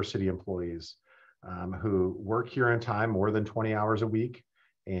 university employees who work here in time more than 20 hours a week.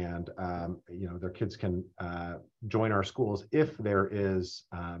 And their kids can join our schools if there is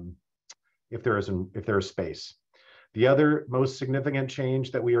space. The other most significant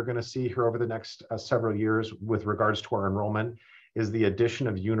change that we are going to see here over the next several years with regards to our enrollment is the addition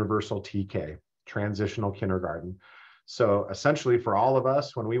of universal TK, transitional kindergarten. So essentially for all of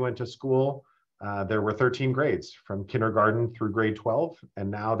us, when we went to school, there were 13 grades from kindergarten through grade 12, and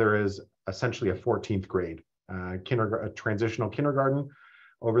now there is essentially a 14th grade. Transitional kindergarten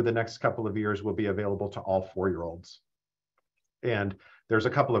over the next couple of years will be available to all 4-year-olds. And there's a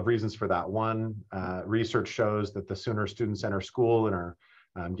couple of reasons for that. One, research shows that the sooner students enter school and are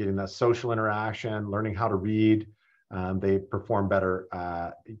getting that social interaction, learning how to read, they perform better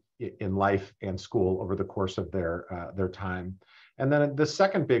in life and school over the course of their time. And then the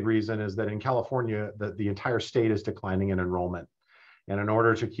second big reason is that in California, the entire state is declining in enrollment. And in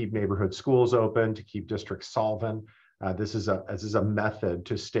order to keep neighborhood schools open, to keep districts solvent, this is a method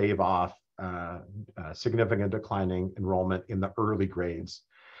to stave off significant declining enrollment in the early grades.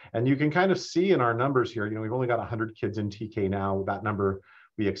 And you can kind of see in our numbers here, we've only got 100 kids in TK now. That number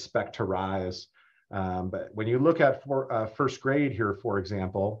we expect to rise. But when you look at first grade here, for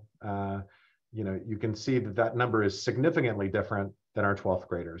example, you can see that number is significantly different than our 12th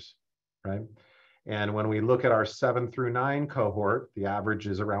graders, right? And when we look at our 7 through 9 cohort, the average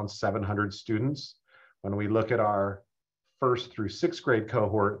is around 700 students. When we look at our 1st through 6th grade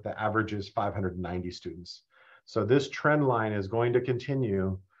cohort, the average is 590 students. So this trend line is going to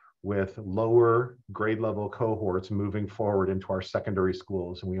continue with lower grade level cohorts moving forward into our secondary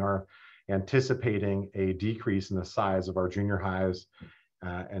schools. And we are anticipating a decrease in the size of our junior highs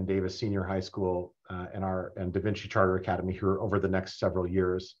and Davis Senior High School and Da Vinci Charter Academy here over the next several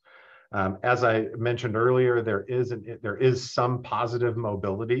years. As I mentioned earlier, there is some positive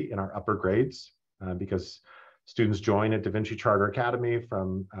mobility in our upper grades because students join at Da Vinci Charter Academy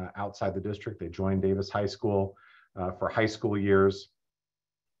from outside the district. They join Davis High School for high school years.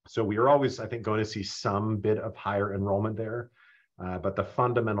 So we are always, I think, going to see some bit of higher enrollment there. But the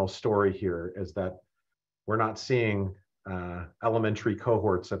fundamental story here is that we're not seeing elementary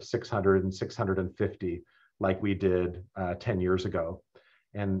cohorts of 600 and 650 like we did 10 years ago.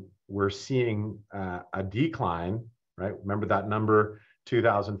 And we're seeing a decline, right? Remember that number,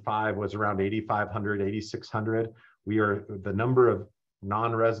 2005 was around 8,500, 8,600. The number of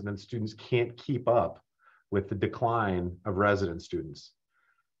non-resident students can't keep up with the decline of resident students.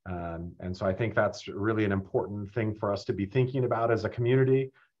 And so I think that's really an important thing for us to be thinking about as a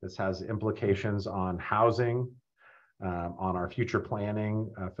community. This has implications on housing, on our future planning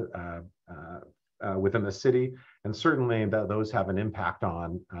within the city, and certainly those have an impact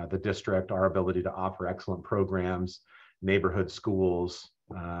on the district, our ability to offer excellent programs, neighborhood schools,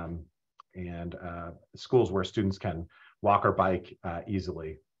 and schools where students can walk or bike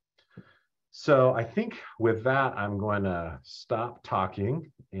easily. So I think with that, I'm going to stop talking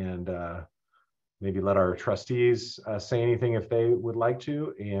and maybe let our trustees say anything if they would like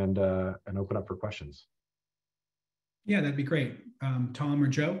to, and open up for questions. Yeah, that'd be great. Tom or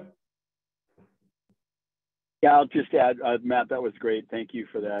Joe? Yeah, I'll just add, Matt, that was great. Thank you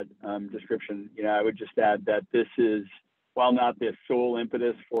for that description. I would just add that this is, while not the sole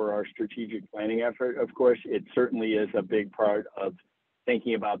impetus for our strategic planning effort, of course, it certainly is a big part of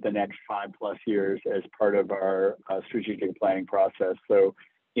thinking about the next 5+ years as part of our strategic planning process. So,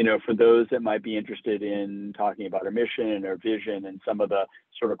 for those that might be interested in talking about our mission and our vision and some of the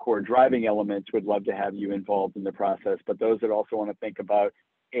sort of core driving elements, would love to have you involved in the process. But those that also want to think about,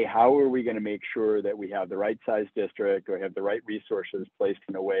 hey, how are we going to make sure that we have the right size district or have the right resources placed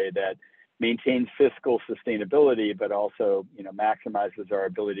in a way that maintains fiscal sustainability, but also, maximizes our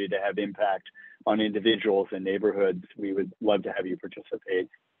ability to have impact on individuals and neighborhoods? We would love to have you participate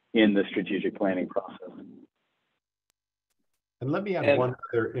in the strategic planning process. And let me add one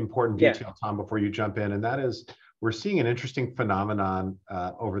other important detail, Tom, before you jump in, and that is we're seeing an interesting phenomenon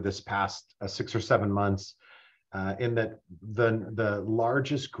over this past 6 or 7 months, in that the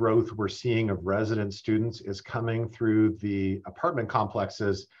largest growth we're seeing of resident students is coming through the apartment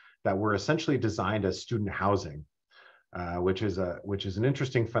complexes that were essentially designed as student housing, which is an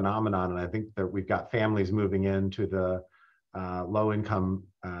interesting phenomenon. And I think that we've got families moving into the low income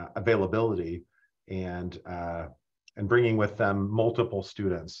availability and bringing with them multiple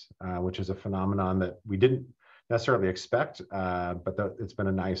students, which is a phenomenon that we didn't necessarily expect, but it's been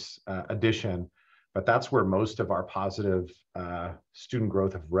a nice addition. But that's where most of our positive student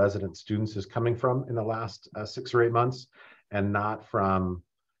growth of resident students is coming from in the last 6 or 8 months, and not from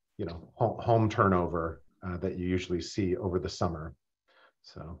home turnover that you usually see over the summer.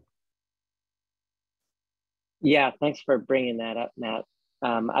 So. Yeah, thanks for bringing that up, Matt.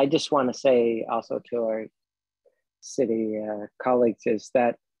 I just want to say also to our city colleagues is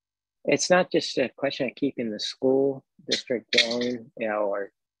that it's not just a question of keeping the school district going,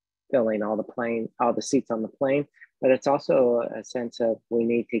 or filling all the seats on the plane, but it's also a sense of we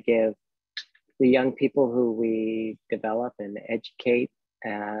need to give the young people who we develop and educate,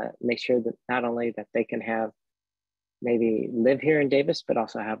 make sure that not only that they can maybe live here in Davis, but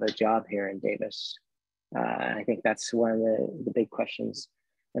also have a job here in Davis. I think that's one of the big questions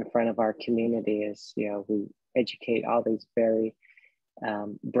in front of our community is, we educate all these very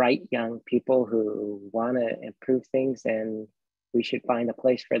bright young people who want to improve things, and we should find a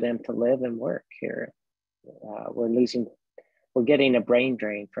place for them to live and work here. We're getting a brain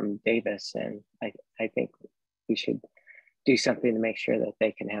drain from Davis, and I think we should do something to make sure that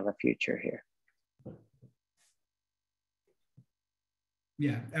they can have a future here.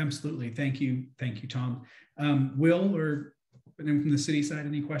 Yeah, absolutely. Thank you, Tom. Will, or anyone from the city side,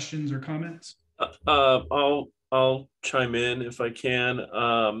 any questions or comments? I'll chime in if I can.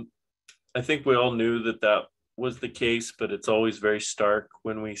 I think we all knew that was the case, but it's always very stark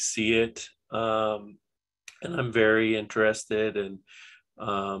when we see it. And I'm very interested in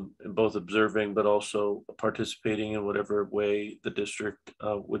both observing, but also participating in whatever way the district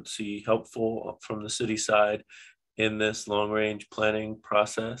would see helpful from the city side in this long-range planning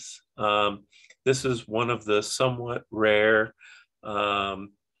process. This is one of the somewhat rare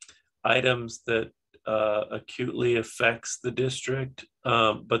items that acutely affects the district,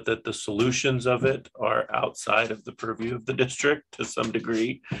 but that the solutions of it are outside of the purview of the district to some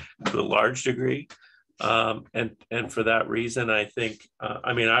degree, to a large degree. And for that reason, I think,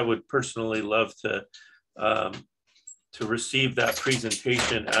 I mean, I would personally love to receive that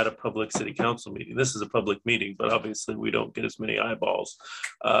presentation at a public city council meeting. This is a public meeting, but obviously we don't get as many eyeballs,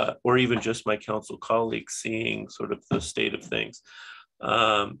 or even just my council colleagues seeing sort of the state of things,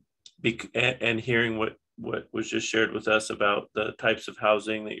 and hearing what was just shared with us about the types of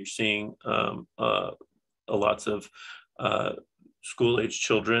housing that you're seeing, lots of school-age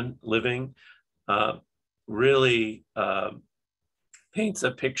children living, really paints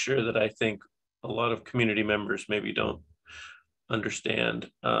a picture that I think a lot of community members maybe don't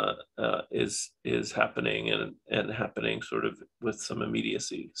understand is happening and happening sort of with some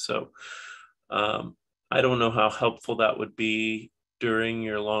immediacy. So I don't know how helpful that would be during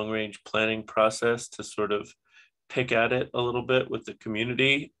your long range planning process to sort of pick at it a little bit with the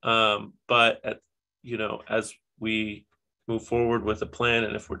community. But as we move forward with a plan,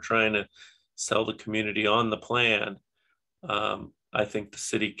 and if we're trying to sell the community on the plan, I think the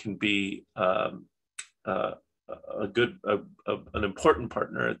city can be an important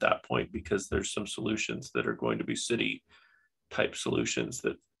partner at that point, because there's some solutions that are going to be city type solutions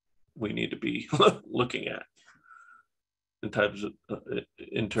that we need to be looking at in terms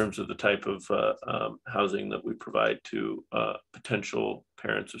of the type of housing that we provide to potential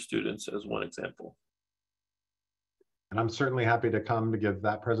parents of students, as one example. And I'm certainly happy to come to give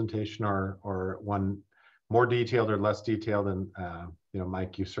that presentation or one more detailed or less detailed. And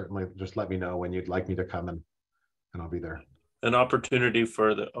Mike, you certainly just let me know when you'd like me to come, and I'll be there. An opportunity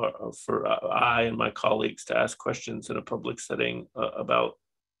for I and my colleagues to ask questions in a public setting about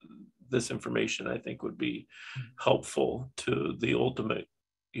this information, I think would be helpful to the ultimate,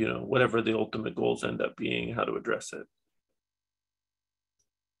 whatever the ultimate goals end up being, how to address it.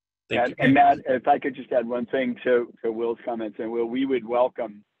 And Matt, if I could just add one thing to Will's comments, and Will, we would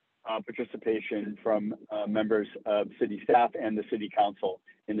welcome participation from members of city staff and the city council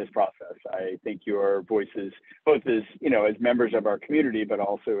in this process. I think your voices, both as as members of our community, but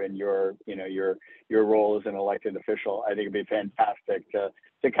also in your your role as an elected official, I think it'd be fantastic to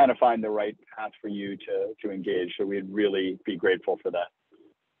kind of find the right path for you to engage. So we'd really be grateful for that.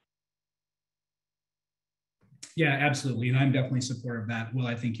 Yeah, absolutely. And I'm definitely supportive of that. Well,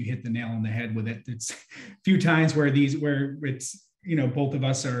 I think you hit the nail on the head with it. It's a few times where it's, both of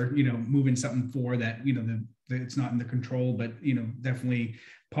us are, moving something for that, it's not in the control, but, definitely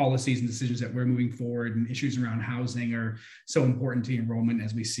policies and decisions that we're moving forward and issues around housing are so important to enrollment,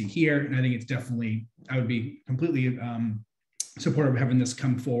 as we see here. And I think it's definitely, I would be completely supportive of having this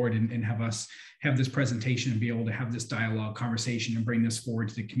come forward and have us have this presentation and be able to have this dialogue conversation and bring this forward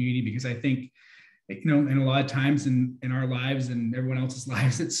to the community, because I think, and a lot of times in our lives and everyone else's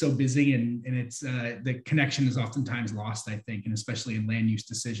lives, it's so busy and it's the connection is oftentimes lost, I think, and especially in land use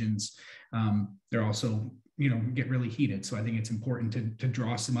decisions, they're also, get really heated. So I think it's important to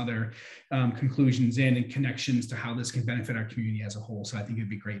draw some other conclusions in and connections to how this can benefit our community as a whole. So I think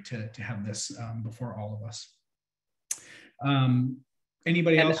it'd be great to have this before all of us.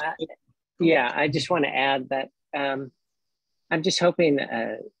 Anybody else? I just want to add that I'm just hoping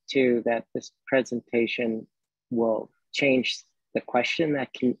too that this presentation will change the question that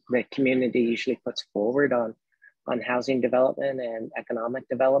the community usually puts forward on housing development and economic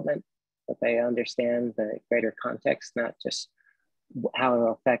development, that they understand the greater context, not just how it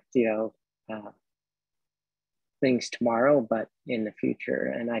will affect things tomorrow, but in the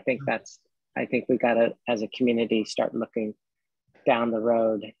future. And I think we got to, as a community, start looking down the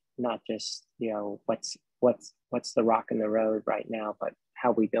road, not just what's the rock in the road right now, but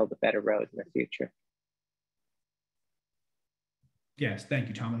how we build a better road in the future. Yes, thank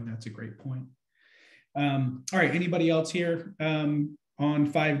you, Tom. That's a great point. All right, anybody else here on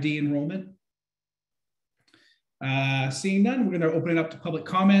 5D enrollment? Seeing none, we're going to open it up to public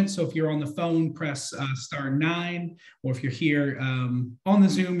comment. So if you're on the phone, press *9, or if you're here on the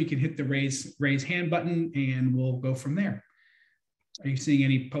Zoom, you can hit the raise hand button and we'll go from there. Are you seeing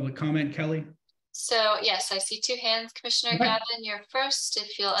any public comment, Kelly? So yes, I see 2 hands. Commissioner Gavin, you're first.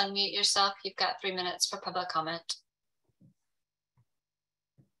 If you'll unmute yourself, you've got 3 minutes for public comment.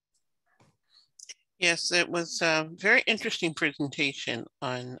 Yes, it was a very interesting presentation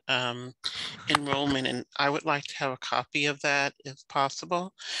on enrollment, and I would like to have a copy of that if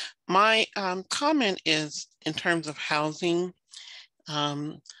possible. My comment is in terms of housing.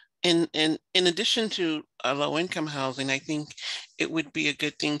 In addition to low-income housing, I think it would be a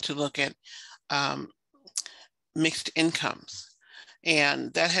good thing to look at mixed incomes.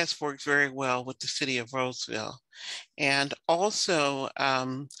 And that has worked very well with the city of Roseville. And also,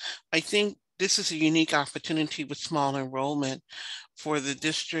 I think this is a unique opportunity with small enrollment for the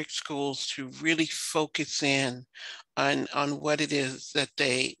district schools to really focus in on what it is that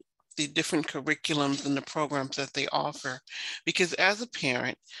the different curriculums and the programs that they offer. Because as a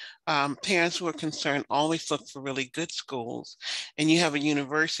parent, parents who are concerned always look for really good schools. And you have a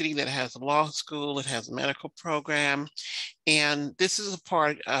university that has a law school, it has a medical program. And this is a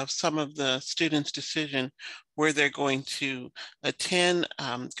part of some of the students' decision where they're going to attend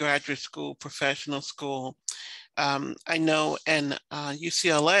graduate school, professional school. I know in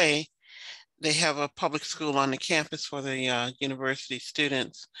UCLA, they have a public school on the campus for the university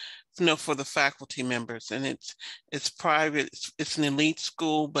students, for the faculty members, and it's private, it's an elite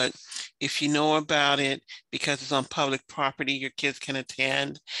school, but if you know about it, because it's on public property, your kids can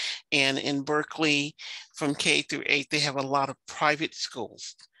attend. And in Berkeley, from K through 8, they have a lot of private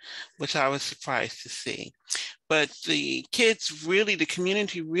schools, which I was surprised to see. But the kids really, the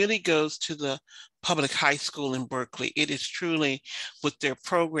community really goes to the public high school in Berkeley. It is truly, with their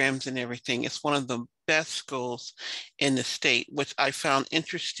programs and everything, it's one of the best schools in the state, which I found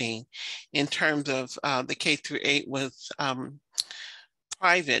interesting in terms of the K through 8 was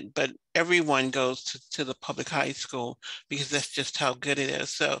private, but everyone goes to the public high school because that's just how good it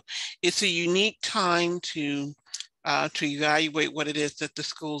is. So it's a unique time to evaluate what it is that the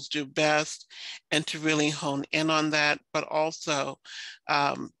schools do best and to really hone in on that, but also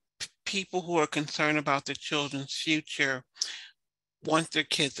people who are concerned about their children's future want their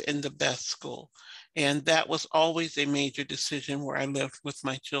kids in the best school. And that was always a major decision where I lived with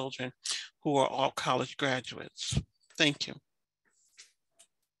my children, who are all college graduates. Thank you.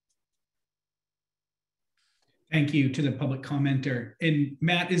 Thank you to the public commenter. And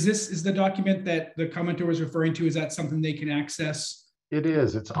Matt, is the document that the commenter was referring to, is that something they can access? It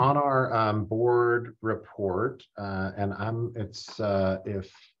is. It's on our board report, and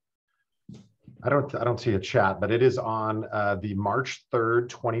if I don't see a chat, but it is on the March 3rd,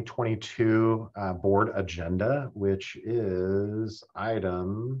 2022 board agenda, which is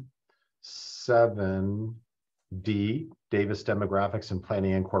item 7D, Davis Demographics and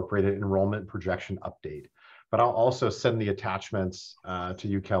Planning Incorporated Enrollment Projection Update. But I'll also send the attachments to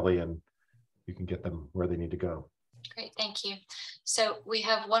you, Kelly, and you can get them where they need to go. Great, thank you. So we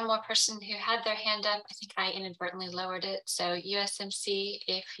have one more person who had their hand up. I think I inadvertently lowered it. So USMC,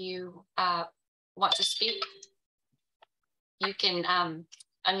 if you want to speak, you can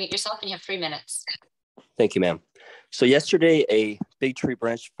unmute yourself and you have 3 minutes. Thank you, ma'am. So yesterday, a big tree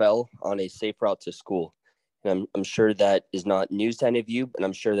branch fell on a safe route to school. And I'm sure that is not news to any of you, but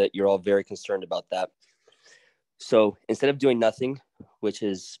I'm sure that you're all very concerned about that. So instead of doing nothing, which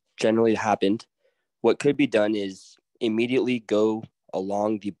has generally happened, what could be done is immediately go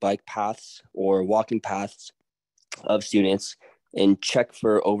along the bike paths or walking paths of students and check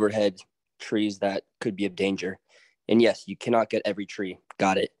for overhead trees that could be of danger. And yes, you cannot get every tree,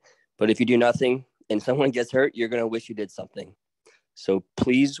 got it. But if you do nothing and someone gets hurt, you're gonna wish you did something. So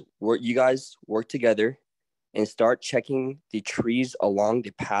please, you guys work together and start checking the trees along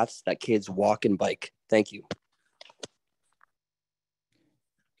the paths that kids walk and bike. Thank you.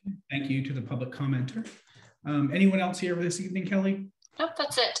 Thank you to the public commenter. Anyone else here this evening, Kelly? Nope,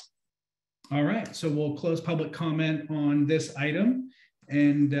 that's it. All right, so we'll close public comment on this item.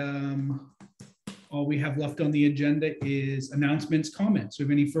 And all we have left on the agenda is announcements, comments. Do we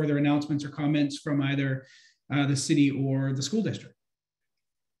have any further announcements or comments from either the city or the school district?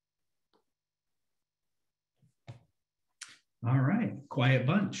 All right, quiet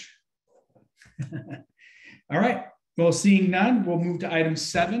bunch. All right, well, seeing none, we'll move to item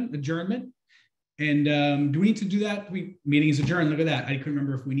 7, adjournment. And do we need to do that? Meeting is adjourned. Look at that. I couldn't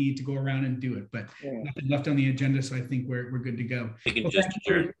remember if we need to go around and do it, but nothing left on the agenda, so I think we're good to go. Well,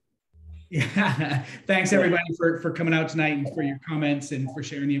 yeah, thanks everybody for coming out tonight and for your comments and for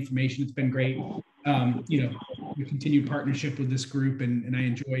sharing the information. It's been great. You know, the continued partnership with this group, and I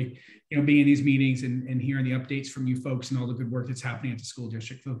enjoy, you know, being in these meetings and hearing the updates from you folks and all the good work that's happening at the school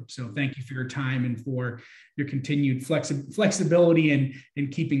district. So thank you for your time and for your continued flexibility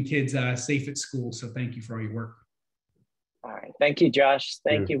and keeping kids safe at school. So thank you for all your work. All right, thank you, Josh.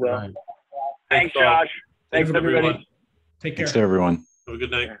 Thank you, Will. Right. Thanks, Josh. Thanks, everybody. Take care. Thanks to everyone. Have a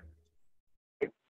good night.